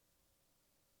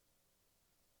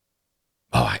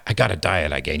 Oh, I got a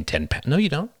diet, I gained 10 pounds. No, you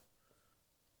don't.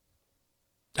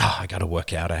 Oh, I got to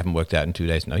work out. I haven't worked out in 2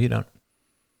 days. No, you don't.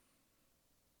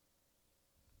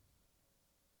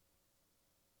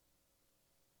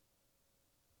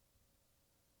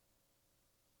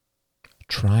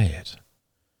 Try it.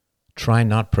 Try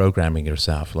not programming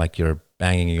yourself like you're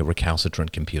banging a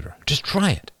recalcitrant computer. Just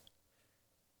try it.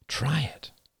 Try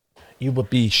it. You will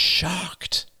be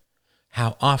shocked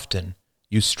how often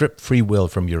you strip free will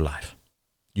from your life.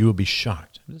 You will be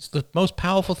shocked. It's the most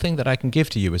powerful thing that I can give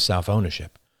to you is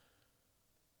self-ownership.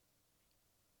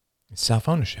 It's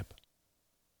self-ownership.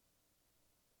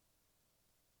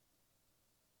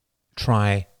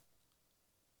 Try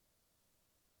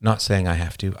not saying I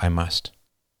have to, I must.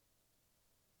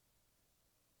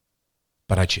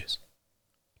 But I choose.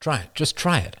 Try it. Just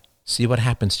try it. See what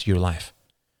happens to your life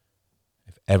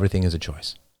if everything is a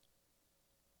choice.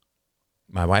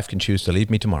 My wife can choose to leave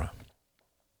me tomorrow.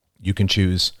 You can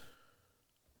choose,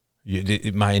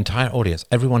 my entire audience,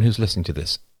 everyone who's listening to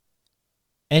this,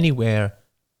 anywhere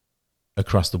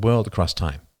across the world, across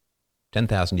time,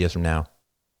 10,000 years from now,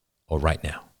 or right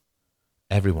now.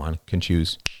 Everyone can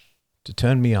choose to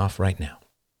turn me off right now.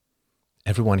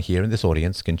 Everyone here in this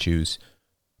audience can choose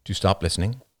to stop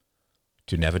listening,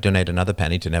 to never donate another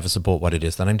penny, to never support what it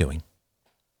is that I'm doing.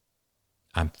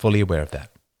 I'm fully aware of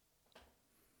that.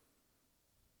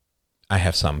 I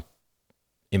have some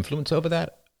influence over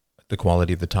that, the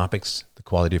quality of the topics, the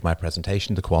quality of my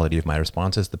presentation, the quality of my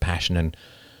responses, the passion and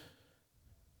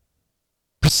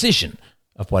precision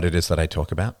of what it is that I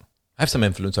talk about. I have some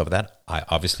influence over that. I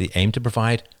obviously aim to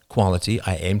provide quality,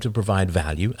 I aim to provide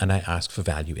value, and I ask for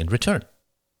value in return.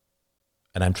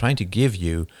 And I'm trying to give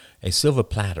you a silver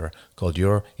platter called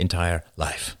your entire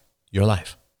life. Your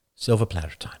life. Silver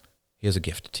platter time. Here's a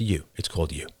gift to you. It's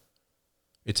called you.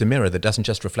 It's a mirror that doesn't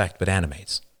just reflect but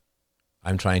animates.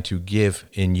 I'm trying to give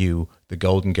in you the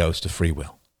golden ghost of free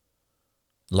will.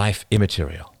 Life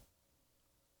immaterial.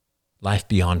 Life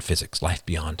beyond physics. Life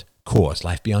beyond cores.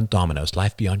 Life beyond dominoes.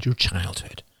 Life beyond your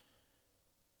childhood.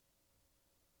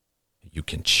 You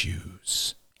can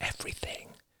choose everything.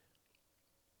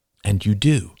 And you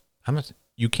do.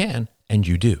 You can, and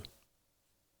you do.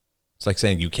 It's like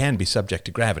saying you can be subject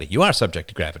to gravity. You are subject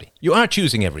to gravity. You are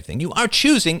choosing everything. You are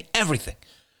choosing everything.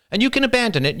 And you can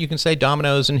abandon it. You can say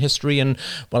dominoes and history and,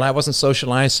 well, I wasn't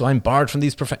socialized, so I'm barred from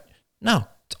these No,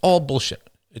 it's all bullshit.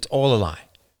 It's all a lie.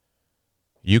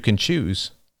 You can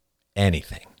choose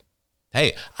anything.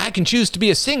 Hey, I can choose to be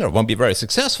a singer. Won't be a very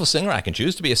successful singer. I can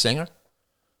choose to be a singer.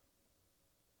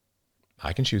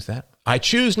 I can choose that. I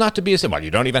choose not to be a singer. Well, you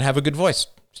don't even have a good voice.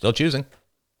 Still choosing.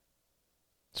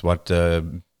 It's what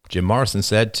Jim Morrison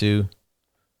said to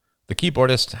the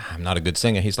keyboardist. I'm not a good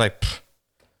singer. He's like,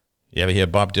 you ever hear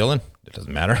Bob Dylan? It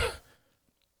doesn't matter.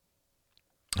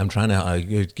 I'm trying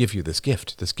to give you this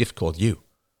gift called you.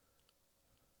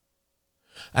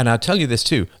 And I'll tell you this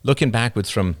too, looking backwards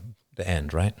from the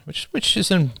end, right? Which is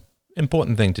an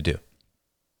important thing to do.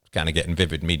 Kind of getting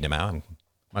vivid meeting now. I'm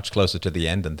much closer to the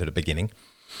end than to the beginning.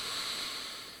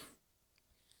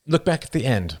 Look back at the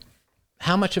end.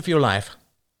 How much of your life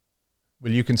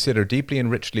will you consider deeply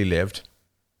and richly lived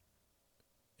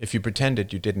if you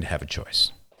pretended you didn't have a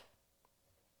choice?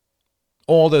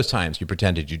 All those times you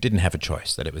pretended you didn't have a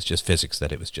choice, that it was just physics,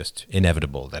 that it was just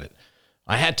inevitable, that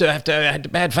I had a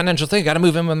bad financial thing, got to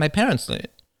move in with my parents.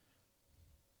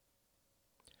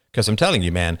 Because I'm telling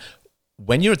you, man,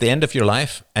 when you're at the end of your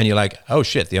life and you're like, oh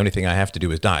shit, the only thing I have to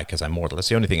do is die because I'm mortal. That's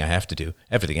the only thing I have to do.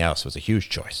 Everything else was a huge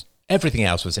choice. Everything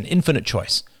else was an infinite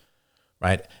choice.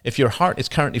 right? If your heart is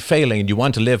currently failing and you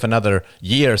want to live another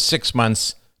year, 6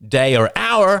 months, day, or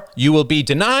hour, you will be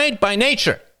denied by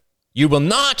nature. You will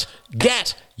not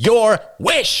get your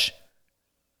wish.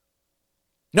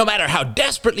 No matter how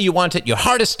desperately you want it, your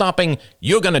heart is stopping,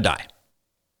 you're going to die.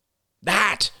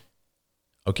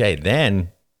 Okay,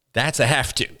 then that's a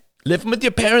have to. Living with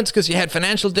your parents because you had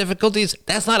financial difficulties,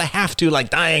 that's not a have to like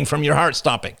dying from your heart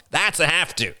stopping. That's a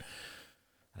have to.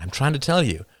 I'm trying to tell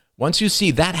you, once you see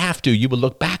that have to, you will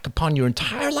look back upon your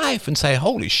entire life and say,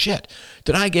 holy shit,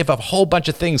 did I give up a whole bunch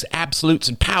of things, absolutes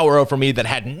and power over me that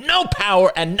had no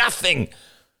power and nothing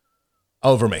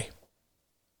over me?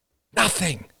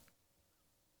 Nothing.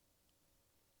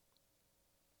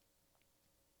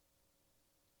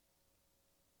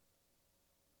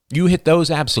 You hit those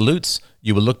absolutes,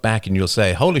 you will look back and you'll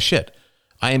say, holy shit,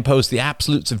 I imposed the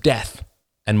absolutes of death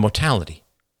and mortality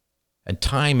and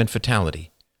time and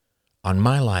fatality on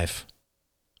my life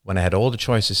when I had all the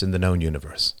choices in the known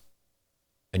universe.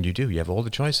 And you do, you have all the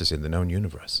choices in the known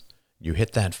universe. You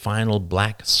hit that final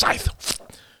black scythe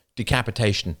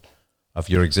decapitation of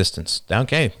your existence.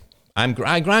 Okay,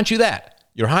 I grant you that.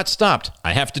 Your heart stopped.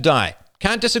 I have to die.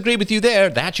 Can't disagree with you there.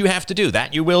 That you have to do.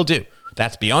 That you will do.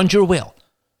 That's beyond your will.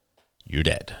 You're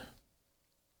dead.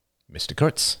 Mr.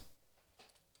 Kurtz.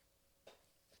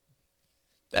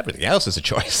 Everything else is a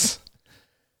choice.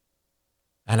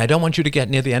 And I don't want you to get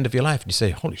near the end of your life and you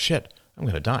say, holy shit, I'm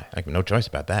going to die. I have no choice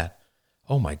about that.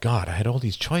 Oh my God, I had all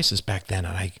these choices back then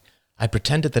and I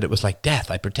pretended that it was like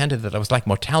death. I pretended that it was like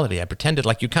mortality. I pretended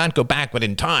like you can't go back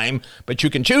within time, but you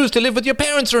can choose to live with your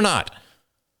parents or not.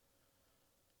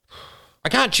 I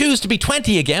can't choose to be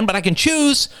 20 again, but I can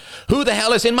choose who the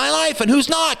hell is in my life and who's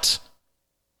not.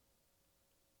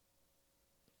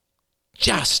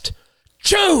 Just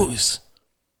choose.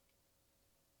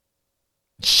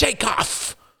 Shake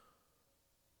off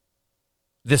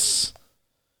this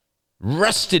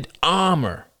rusted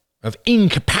armor of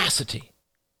incapacity.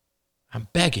 I'm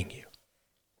begging you.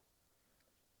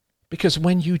 Because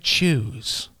when you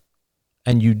choose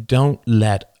and you don't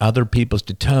let other people's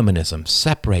determinism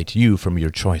separate you from your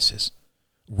choices,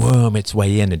 worm its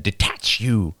way in and detach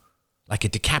you like a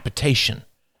decapitation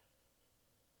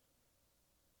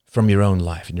from your own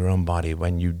life and your own body,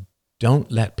 when you don't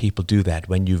let people do that,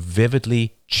 when you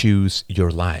vividly choose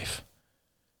your life,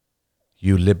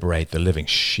 you liberate the living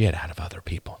shit out of other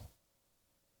people.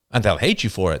 And they'll hate you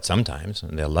for it sometimes,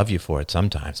 and they'll love you for it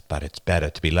sometimes, but it's better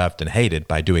to be loved and hated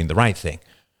by doing the right thing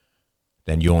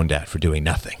than yawned at for doing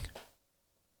nothing.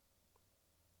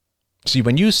 See,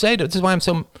 when you say, this is why I'm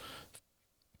so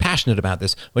passionate about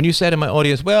this, when you say to my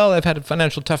audience, well, I've had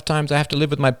financial tough times, I have to live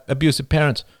with my abusive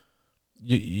parents,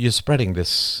 you're spreading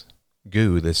this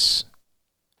goo, this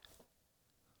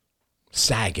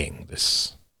sagging,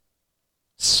 this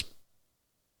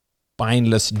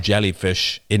spineless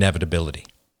jellyfish inevitability.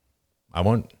 I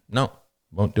won't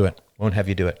do it. Won't have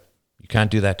you do it. You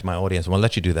can't do that to my audience. Won't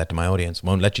let you do that to my audience.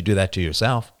 Won't let you do that to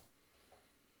yourself.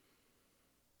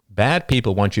 Bad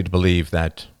people want you to believe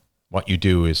that what you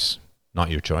do is not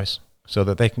your choice, so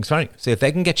that they can, see if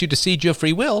they can get you to cede your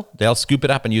free will, they'll scoop it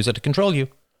up and use it to control you.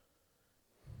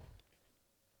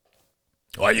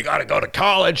 Well, you got to go to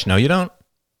college. No, you don't.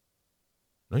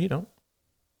 No, you don't.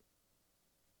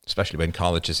 Especially when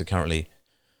colleges are currently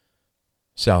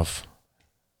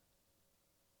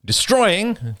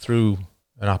self-destroying through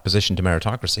an opposition to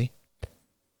meritocracy.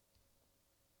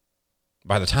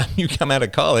 By the time you come out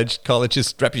of college,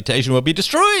 college's reputation will be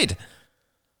destroyed.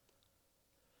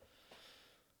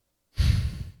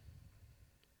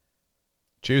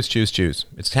 Choose, choose, choose.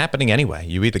 It's happening anyway.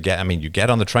 You either you get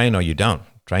on the train or you don't.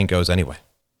 Train goes anyway.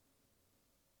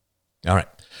 All right.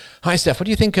 Hi, Steph. What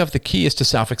do you think of the key is to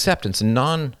self-acceptance and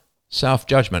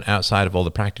non-self-judgment outside of all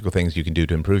the practical things you can do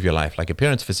to improve your life, like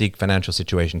appearance, physique, financial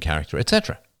situation, character,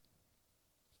 etc.?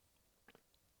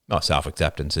 Well,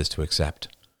 self-acceptance is to accept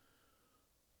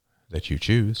that you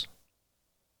choose.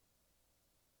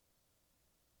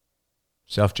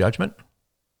 Self-judgment?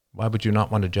 Why would you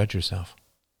not want to judge yourself?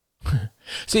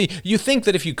 See, you think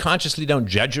that if you consciously don't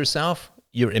judge yourself,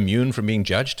 you're immune from being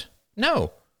judged?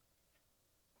 No.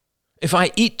 If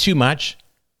I eat too much,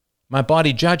 my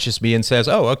body judges me and says,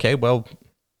 oh, okay, well,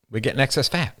 we're getting excess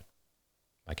fat.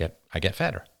 I get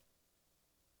fatter.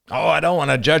 Oh, I don't want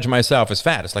to judge myself as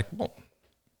fat. It's like, well,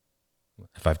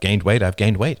 if I've gained weight, I've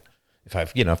gained weight. If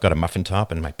I've got a muffin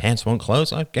top and my pants won't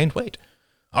close, I've gained weight.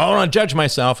 I don't want to judge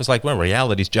myself. It's like, well,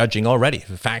 reality's judging already.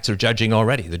 The facts are judging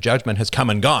already. The judgment has come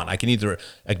and gone. I can either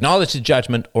acknowledge the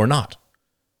judgment or not.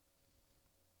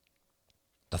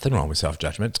 Nothing wrong with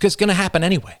self-judgment. It's going to happen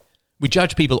anyway. We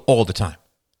judge people all the time.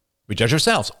 We judge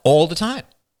ourselves all the time.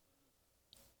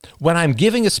 When I'm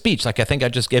giving a speech, like I think I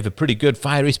just gave a pretty good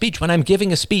fiery speech, when I'm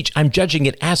giving a speech, I'm judging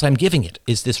it as I'm giving it.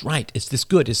 Is this right? Is this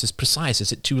good? Is this precise?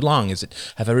 Is it too long?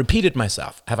 Have I repeated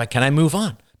myself? Can I move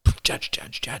on?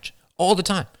 Judge, all the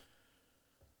time.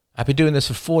 I've been doing this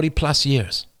for 40 plus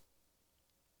years.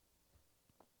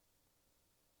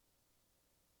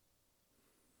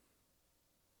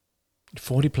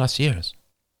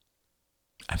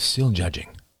 I'm still judging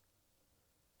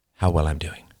how well I'm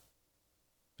doing.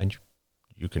 And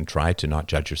you can try to not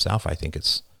judge yourself. I think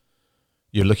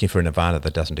you're looking for a nirvana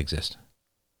that doesn't exist.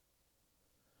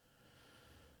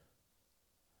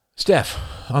 Steph,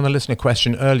 on the listener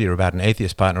question earlier about an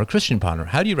atheist partner or a Christian partner,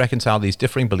 how do you reconcile these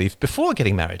differing beliefs before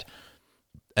getting married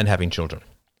and having children?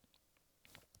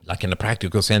 Like in a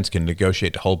practical sense, can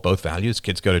negotiate to hold both values?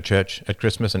 Kids go to church at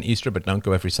Christmas and Easter but don't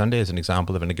go every Sunday as an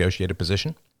example of a negotiated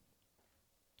position?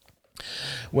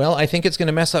 Well, I think it's going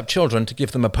to mess up children to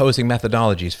give them opposing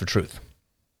methodologies for truth.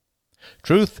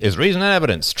 Truth is reason and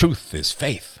evidence. Truth is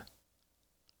faith.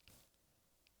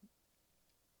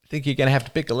 I think you're going to have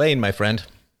to pick a lane, my friend.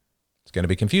 It's going to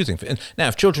be confusing. Now,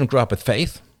 if children grow up with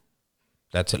faith,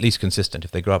 that's at least consistent.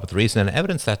 If they grow up with reason and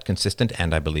evidence, that's consistent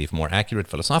and I believe more accurate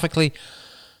philosophically.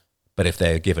 But if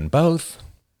they're given both,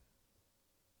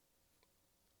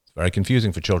 it's very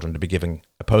confusing for children to be giving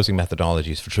opposing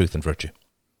methodologies for truth and virtue.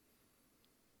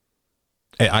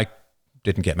 I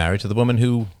didn't get married to the woman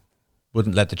who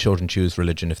wouldn't let the children choose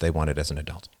religion if they wanted as an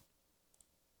adult.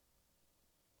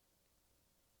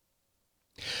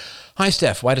 Hi,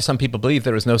 Steph. Why do some people believe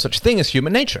there is no such thing as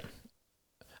human nature?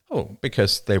 Oh,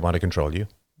 because they want to control you,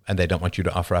 and they don't want you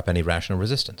to offer up any rational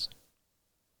resistance.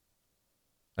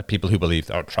 People who believe,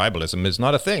 tribalism is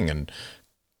not a thing, and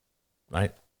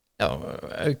right? No,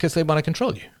 because they want to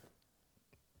control you.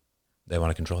 They want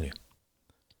to control you.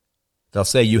 They'll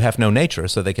say you have no nature,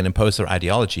 so they can impose their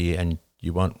ideology, and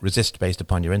you won't resist based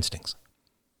upon your instincts.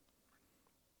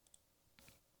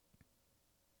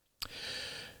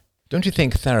 Don't you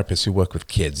think therapists who work with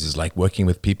kids is like working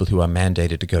with people who are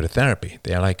mandated to go to therapy?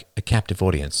 They are like a captive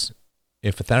audience.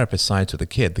 If a therapist sides with a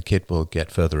kid, the kid will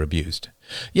get further abused.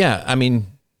 Yeah, I mean,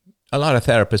 a lot of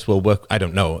therapists will work, I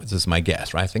don't know, this is my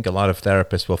guess, right? I think a lot of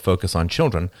therapists will focus on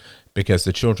children because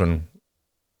the children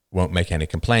won't make any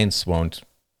complaints, won't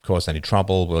cause any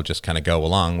trouble, will just kind of go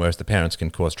along, whereas the parents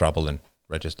can cause trouble and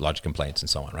register lodge complaints and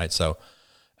so on, right? So,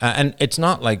 and it's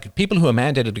not like people who are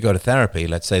mandated to go to therapy,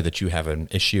 let's say that you have an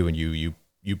issue and you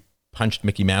punched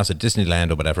Mickey Mouse at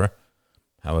Disneyland or whatever,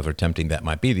 however tempting that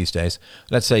might be these days.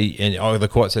 Let's say the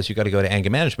court says you got to go to anger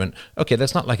management. Okay,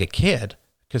 that's not like a kid,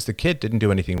 because the kid didn't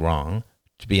do anything wrong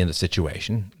to be in the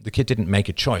situation. The kid didn't make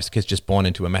a choice. The kid's just born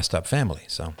into a messed up family,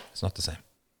 so it's not the same.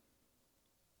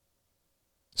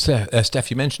 So,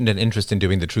 Steph, you mentioned an interest in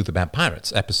doing the Truth About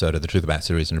Pirates episode of the Truth About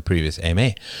series in a previous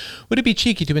AMA. Would it be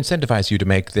cheeky to incentivize you to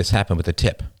make this happen with a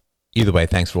tip? Either way,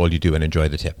 thanks for all you do and enjoy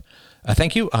the tip.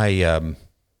 Thank you. I'm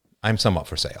somewhat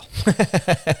for sale.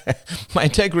 My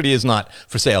integrity is not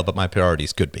for sale, but my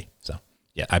priorities could be. So,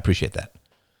 yeah, I appreciate that.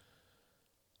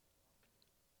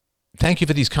 Thank you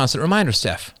for these constant reminders,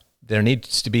 Steph. There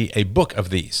needs to be a book of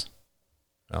these.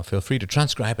 Well, feel free to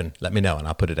transcribe and let me know, and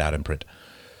I'll put it out in print.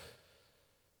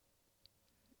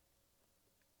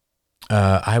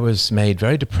 I was made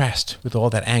very depressed with all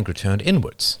that anger turned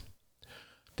inwards.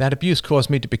 That abuse caused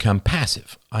me to become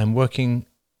passive. I'm working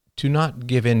to not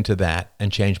give in to that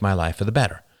and change my life for the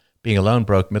better. Being alone,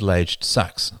 broke, middle-aged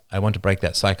sucks. I want to break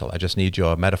that cycle. I just need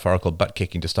your metaphorical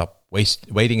butt-kicking to stop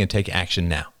waiting and take action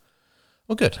now.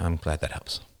 Well, good. I'm glad that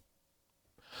helps.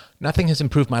 Nothing has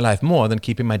improved my life more than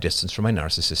keeping my distance from my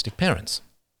narcissistic parents.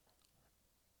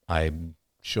 I'm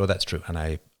sure that's true, and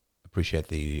I appreciate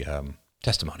the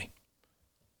testimony.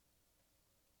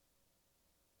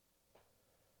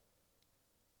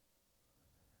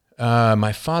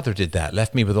 My father did that,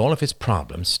 left me with all of his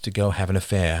problems to go have an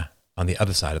affair on the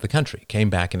other side of the country.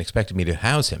 Came back and expected me to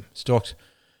house him. Stalked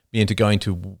me into going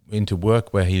into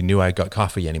work where he knew I got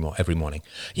coffee every morning.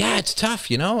 Yeah, it's tough,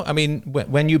 you know? I mean,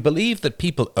 when you believe that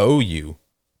people owe you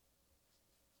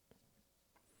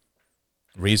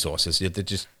resources, that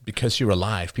just because you're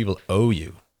alive, people owe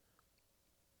you,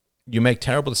 you make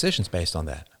terrible decisions based on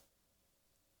that.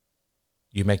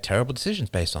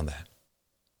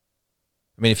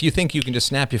 I mean, if you think you can just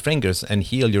snap your fingers and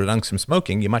heal your lungs from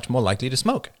smoking, you're much more likely to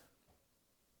smoke.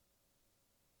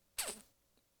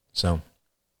 So,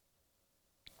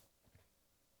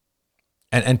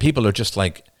 and people are just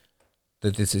like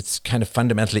that it's kind of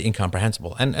fundamentally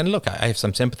incomprehensible. And look, I have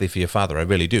some sympathy for your father. I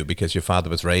really do, because your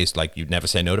father was raised like you'd never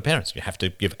say no to parents. You have to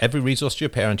give every resource to your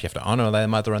parent. You have to honor their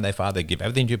mother and their father, give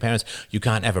everything to your parents. You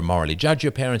can't ever morally judge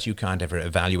your parents. You can't ever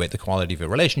evaluate the quality of your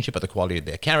relationship or the quality of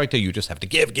their character. You just have to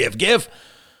give, give, give.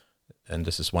 And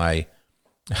this is why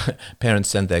parents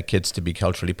send their kids to be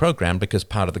culturally programmed, because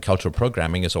part of the cultural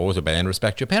programming is always obey and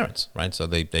respect your parents, right? So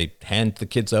they hand the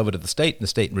kids over to the state, and the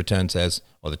state in return says,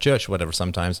 or the church, whatever,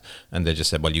 sometimes, and they just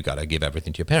said, well, you got to give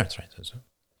everything to your parents, right? So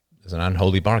it's an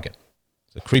unholy bargain.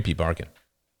 It's a creepy bargain.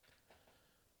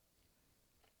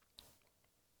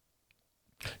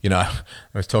 You know, I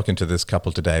was talking to this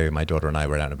couple today. My daughter and I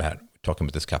were out and about talking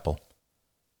with this couple.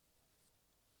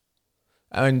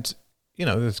 And, you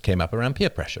know, this came up around peer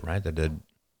pressure, right?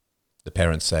 The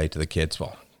parents say to the kids,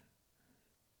 well,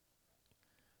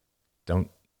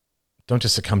 don't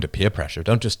just succumb to peer pressure.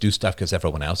 Don't just do stuff because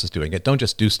everyone else is doing it. Don't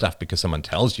just do stuff because someone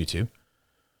tells you to.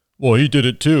 Well, he did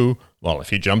it too. Well,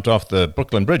 if he jumped off the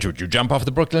Brooklyn Bridge, would you jump off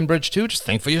the Brooklyn Bridge too? Just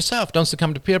think for yourself. Don't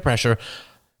succumb to peer pressure.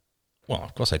 Well,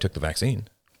 of course I took the vaccine.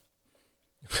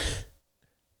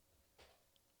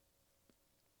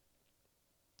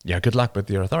 Yeah, good luck with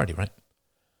your authority, right?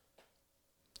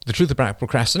 The truth about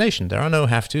procrastination, there are no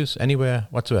have-tos anywhere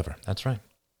whatsoever. That's right.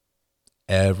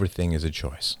 Everything is a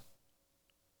choice.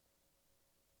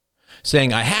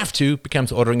 Saying I have to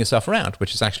becomes ordering yourself around,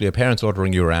 which is actually your parents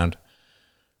ordering you around,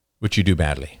 which you do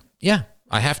badly. Yeah,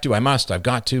 I have to, I must, I've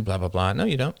got to, blah, blah, blah. No,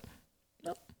 you don't.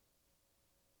 No.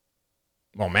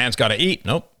 Well, man's got to eat.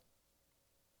 Nope.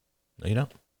 No, you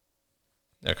don't.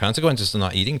 There are consequences to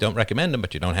not eating. Don't recommend them,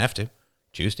 but you don't have to.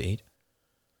 Choose to eat.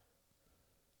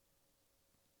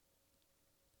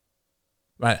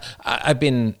 Right. I've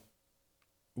been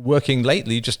working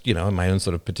lately, just, you know, in my own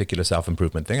sort of particular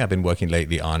self-improvement thing. I've been working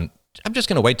lately on, I'm just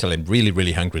going to wait till I'm really,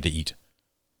 really hungry to eat.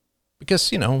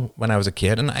 Because, you know, when I was a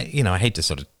kid, and I hate to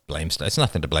sort of blame stuff. It's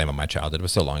nothing to blame on my childhood. It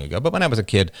was so long ago. But when I was a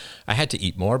kid, I had to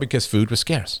eat more because food was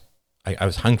scarce. I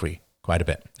was hungry quite a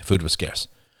bit. Food was scarce.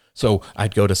 So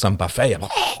I'd go to some buffet.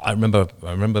 I remember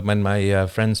when my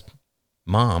friend's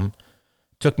mom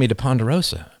took me to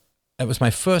Ponderosa. It was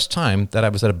my first time that I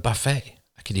was at a buffet.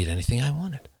 I could eat anything I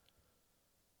wanted.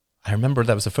 I remember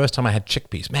that was the first time I had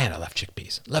chickpeas. Man, I love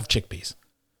chickpeas. Love chickpeas.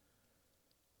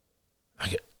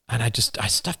 I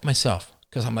stuffed myself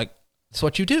because I'm like, it's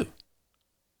what you do.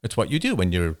 It's what you do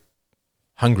when you're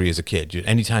hungry as a kid.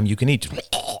 Anytime you can eat,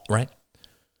 right?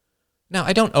 Now,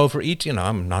 I don't overeat. You know,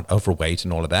 I'm not overweight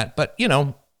and all of that. But, you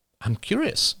know, I'm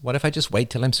curious. What if I just wait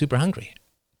till I'm super hungry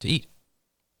to eat?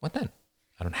 What then?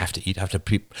 I don't have to eat. I have to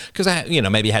because I, you know,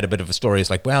 maybe had a bit of a story. It's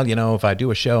like, well, you know, if I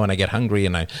do a show and I get hungry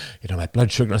and my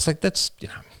blood sugar, it's like, that's, you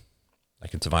know, I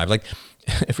can survive. Like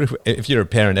if you're a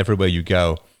parent, everywhere you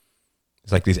go,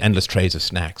 it's like these endless trays of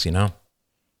snacks, you know?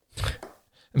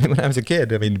 I mean, when I was a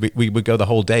kid, I mean, we would go the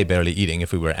whole day barely eating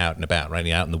if we were out and about, right?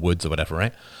 Out in the woods or whatever,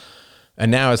 right? And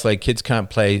now it's like kids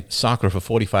can't play soccer for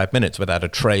 45 minutes without a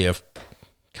tray of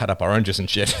cut up oranges and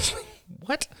shit.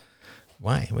 What?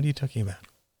 Why? What are you talking about?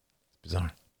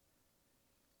 Bizarre.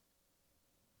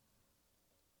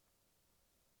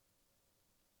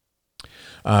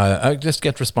 I just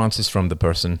get responses from the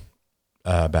person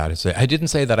about it. So I didn't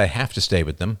say that I have to stay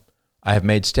with them. I have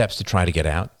made steps to try to get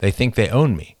out. They think they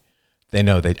own me. I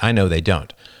know they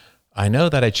don't. I know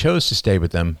that I chose to stay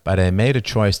with them, but I made a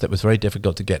choice that was very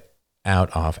difficult to get out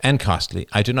of and costly.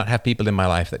 I do not have people in my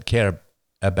life that care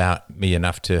about me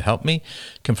enough to help me.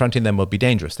 Confronting them will be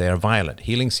dangerous. They are violent.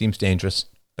 Healing seems dangerous,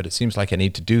 but it seems like I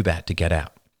need to do that to get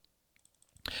out.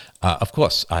 Of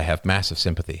course, I have massive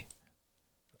sympathy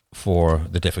for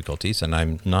the difficulties, and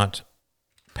I'm not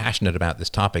passionate about this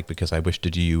topic because I wish to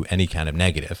do you any kind of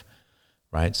negative,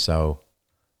 right? So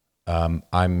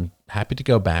I'm happy to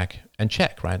go back and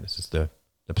check, right? This is the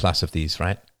plus of these,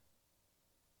 right?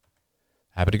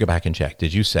 Happy to go back and check.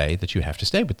 Did you say that you have to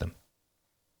stay with them?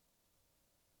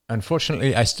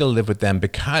 Unfortunately, I still live with them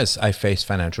because I face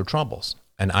financial troubles,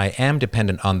 and I am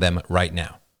dependent on them right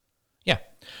now. Yeah.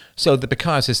 So the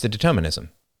because is the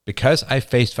determinism. Because I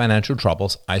faced financial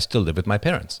troubles, I still live with my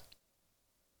parents.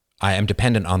 I am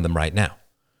dependent on them right now.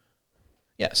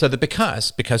 Yeah, so the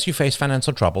because you face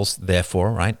financial troubles,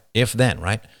 therefore, right? If then,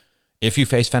 right? If you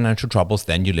face financial troubles,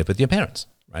 then you live with your parents,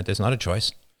 right? There's not a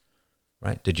choice,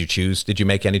 right? Did you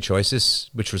make any choices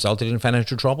which resulted in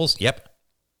financial troubles? Yep.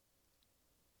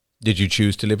 Did you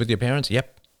choose to live with your parents?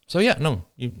 Yep. So yeah, no,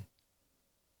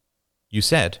 you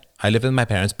said, I live with my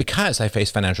parents because I face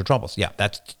financial troubles. Yeah,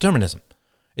 that's determinism.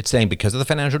 It's saying because of the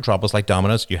financial troubles like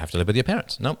dominoes, you have to live with your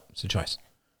parents. No, it's a choice.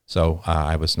 So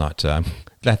I was not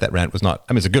glad that rant was not,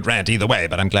 I mean, it's a good rant either way,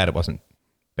 but I'm glad it wasn't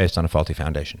based on a faulty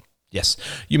foundation. Yes,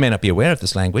 you may not be aware of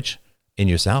this language in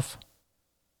yourself,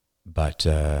 but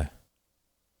it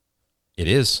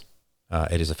is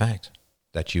a fact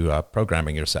that you are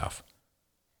programming yourself,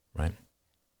 right?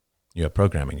 You are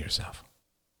programming yourself.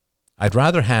 I'd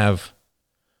rather have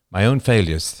my own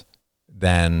failures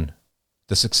than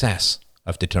the success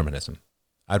of determinism.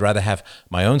 I'd rather have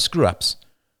my own screw-ups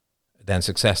than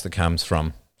success that comes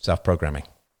from self-programming.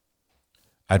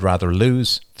 I'd rather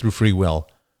lose through free will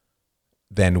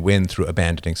than win through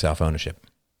abandoning self-ownership.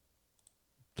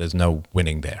 There's no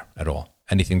winning there at all.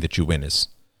 Anything that you win is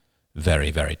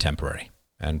very, very temporary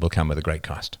and will come with a great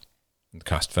cost. The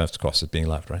cost, first, of course, is being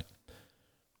loved, right?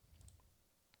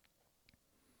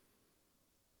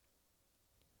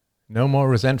 No more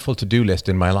resentful to-do list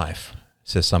in my life,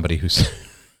 says somebody who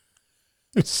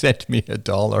sent me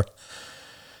 $1.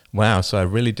 Wow, so I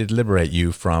really did liberate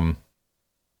you from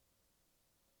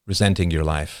resenting your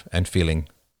life and feeling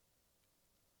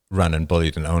run and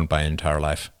bullied and owned by an entire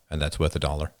life, and that's worth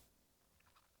 $1.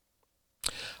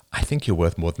 I think you're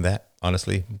worth more than that,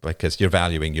 honestly, because you're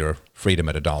valuing your freedom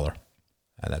at $1,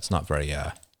 and that's not very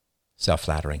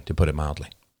self-flattering, to put it mildly.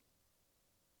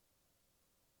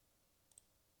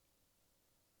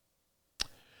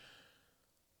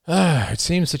 It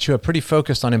seems that you are pretty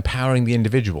focused on empowering the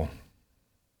individual.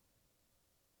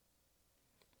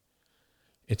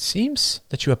 It seems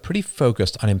that you are pretty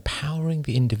focused on empowering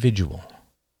the individual.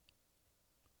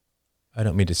 I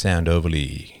don't mean to sound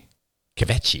overly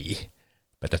kvetchy,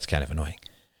 but that's kind of annoying.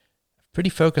 Pretty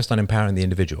focused on empowering the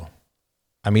individual.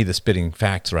 I'm either spitting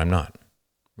facts or I'm not.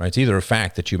 Right? It's either a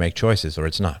fact that you make choices or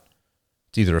it's not.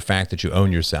 It's either a fact that you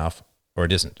own yourself or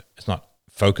it isn't. It's not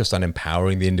focused on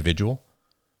empowering the individual.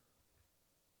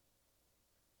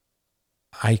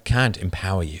 I can't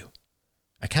empower you.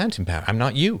 I can't empower. I'm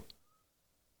not you.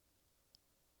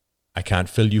 I can't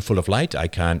fill you full of light. I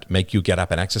can't make you get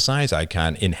up and exercise. I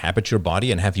can't inhabit your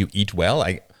body and have you eat well.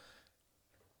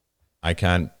 I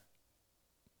can't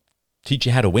teach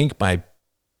you how to wink by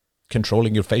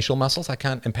controlling your facial muscles. I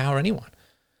can't empower anyone.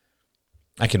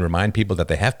 I can remind people that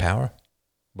they have power,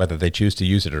 whether they choose to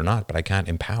use it or not, but I can't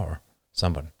empower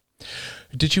someone.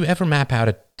 Did you ever map out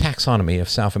a taxonomy of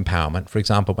self-empowerment, for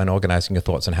example, when organizing your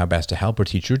thoughts on how best to help or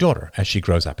teach your daughter as she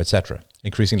grows up, etc.,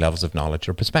 increasing levels of knowledge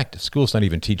or perspective? Schools don't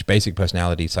even teach basic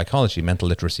personality psychology, mental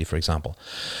literacy, for example.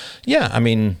 Yeah, I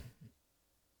mean,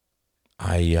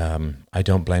 I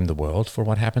don't blame the world for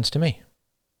what happens to me.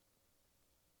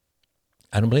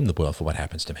 I don't blame the world for what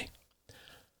happens to me.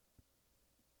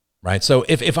 Right? So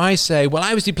if I say, well,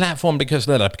 I was deplatformed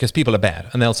because people are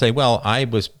bad, and they'll say, well, I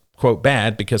was, quote,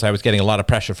 bad because I was getting a lot of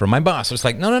pressure from my boss. It's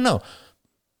like, no.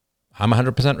 I'm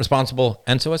 100% responsible,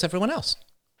 and so is everyone else.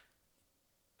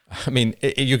 I mean,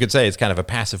 you could say it's kind of a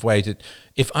passive way to,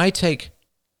 if I take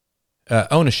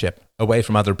ownership away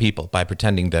from other people by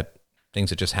pretending that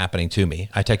things are just happening to me,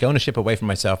 I take ownership away from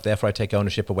myself, therefore I take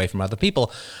ownership away from other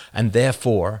people, and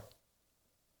therefore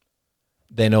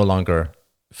they no longer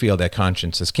feel their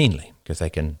conscience as keenly because they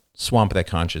can swamp their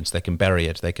conscience, they can bury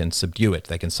it, they can subdue it,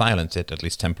 they can silence it, at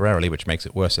least temporarily, which makes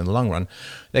it worse in the long run.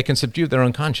 They can subdue their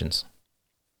own conscience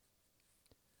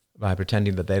by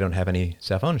pretending that they don't have any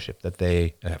self-ownership, that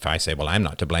they, if I say, well, I'm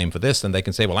not to blame for this, then they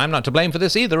can say, well, I'm not to blame for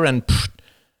this either, and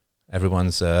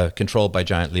everyone's controlled by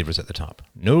giant levers at the top.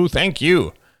 No, thank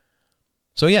you.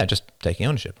 So yeah, just taking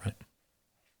ownership, right?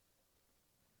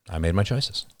 I made my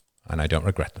choices, and I don't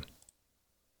regret them.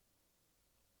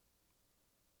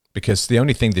 Because the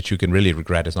only thing that you can really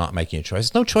regret is not making a choice.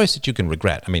 There's no choice that you can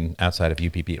regret. I mean, outside of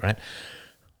UPP, right?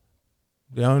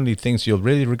 The only things you'll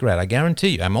really regret, I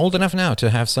guarantee you, I'm old enough now to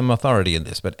have some authority in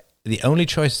this, but the only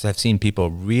choices I've seen people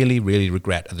really, really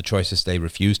regret are the choices they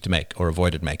refused to make or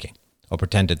avoided making or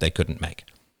pretended they couldn't make.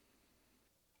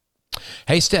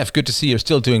 Hey, Steph, good to see you're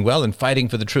still doing well and fighting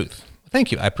for the truth.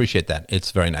 Thank you. I appreciate that.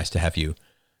 It's very nice to have you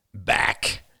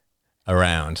back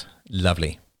around.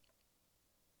 Lovely.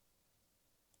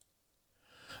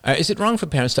 Is it wrong for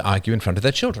parents to argue in front of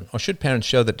their children? Or should parents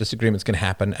show that disagreements can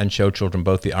happen and show children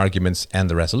both the arguments and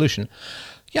the resolution?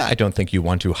 Yeah, I don't think you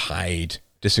want to hide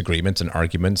disagreements and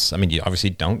arguments. I mean, you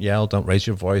obviously don't yell, don't raise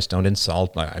your voice, don't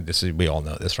insult. We all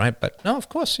know this, right? But no, of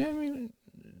course, yeah, I mean,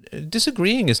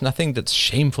 disagreeing is nothing that's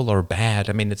shameful or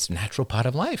bad. I mean, it's a natural part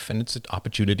of life, and it's an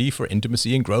opportunity for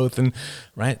intimacy and growth, and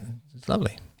right, it's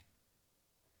lovely.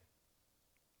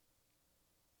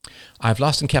 I've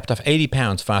lost and kept off 80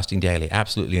 pounds fasting daily,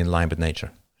 absolutely in line with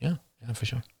nature. Yeah, for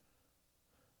sure.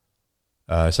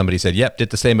 Somebody said, yep, did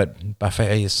the same at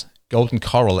buffets. Golden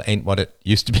Corral ain't what it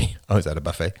used to be. Oh, is that a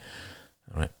buffet?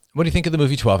 All right. What do you think of the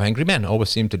movie 12 Angry Men? Always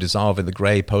seemed to dissolve in the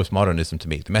grey postmodernism to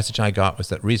me. The message I got was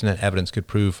that reason and evidence could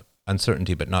prove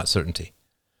uncertainty, but not certainty.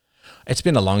 It's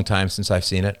been a long time since I've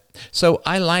seen it. So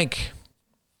I like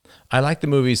the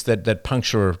movies that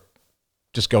puncture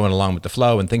just going along with the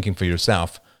flow and thinking for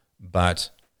yourself. But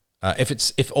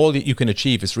if all that you can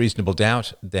achieve is reasonable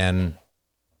doubt, then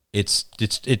it's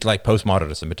like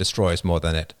postmodernism. It destroys more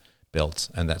than it builds,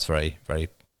 and that's very, very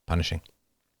punishing.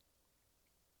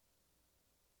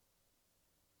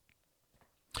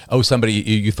 Oh, somebody,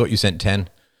 you thought you sent 10?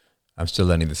 I'm still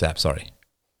learning this app. Sorry.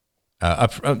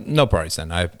 No worries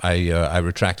then. I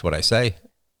retract what I say.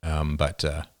 All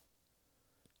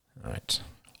right.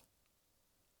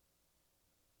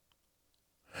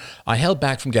 I held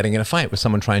back from getting in a fight with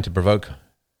someone trying to provoke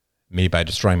me by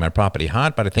destroying my property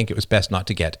hard, but I think it was best not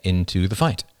to get into the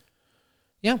fight.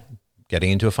 Yeah,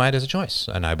 getting into a fight is a choice,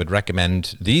 and I would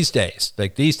recommend these days,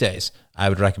 I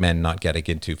would recommend not getting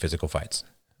into physical fights.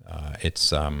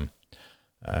 It's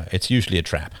usually a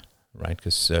trap, right?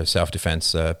 Because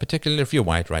self-defense, particularly if you're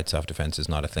white, right, self-defense is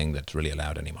not a thing that's really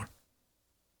allowed anymore.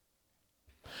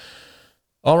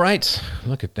 All right,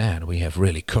 look at that. We have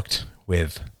really cooked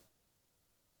with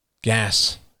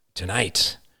gas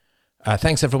tonight.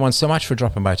 Thanks everyone so much for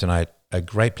dropping by tonight. A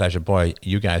great pleasure. Boy,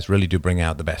 you guys really do bring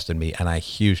out the best in me, and I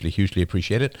hugely, hugely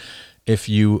appreciate it. If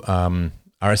you are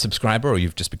a subscriber or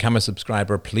you've just become a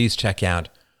subscriber, please check out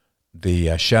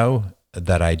the show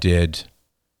that I did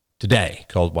today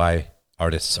called Why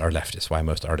Artists Are Leftists, Why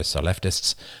Most Artists Are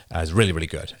Leftists. It's really, really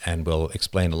good and will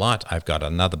explain a lot. I've got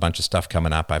another bunch of stuff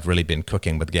coming up. I've really been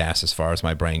cooking with gas as far as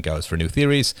my brain goes for new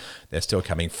theories. They're still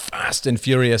coming fast and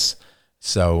furious.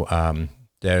 So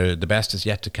the best is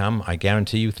yet to come, I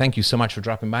guarantee you. Thank you so much for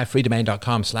dropping by.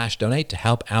 freedomain.com/donate to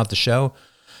help out the show.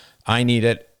 I need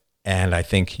it. And I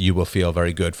think you will feel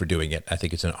very good for doing it. I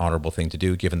think it's an honorable thing to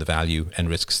do, given the value and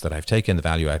risks that I've taken, the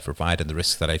value I provide, and the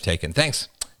risks that I've taken. Thanks,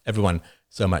 everyone,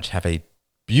 so much. Have a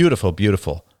beautiful,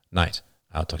 beautiful night.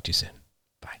 I'll talk to you soon.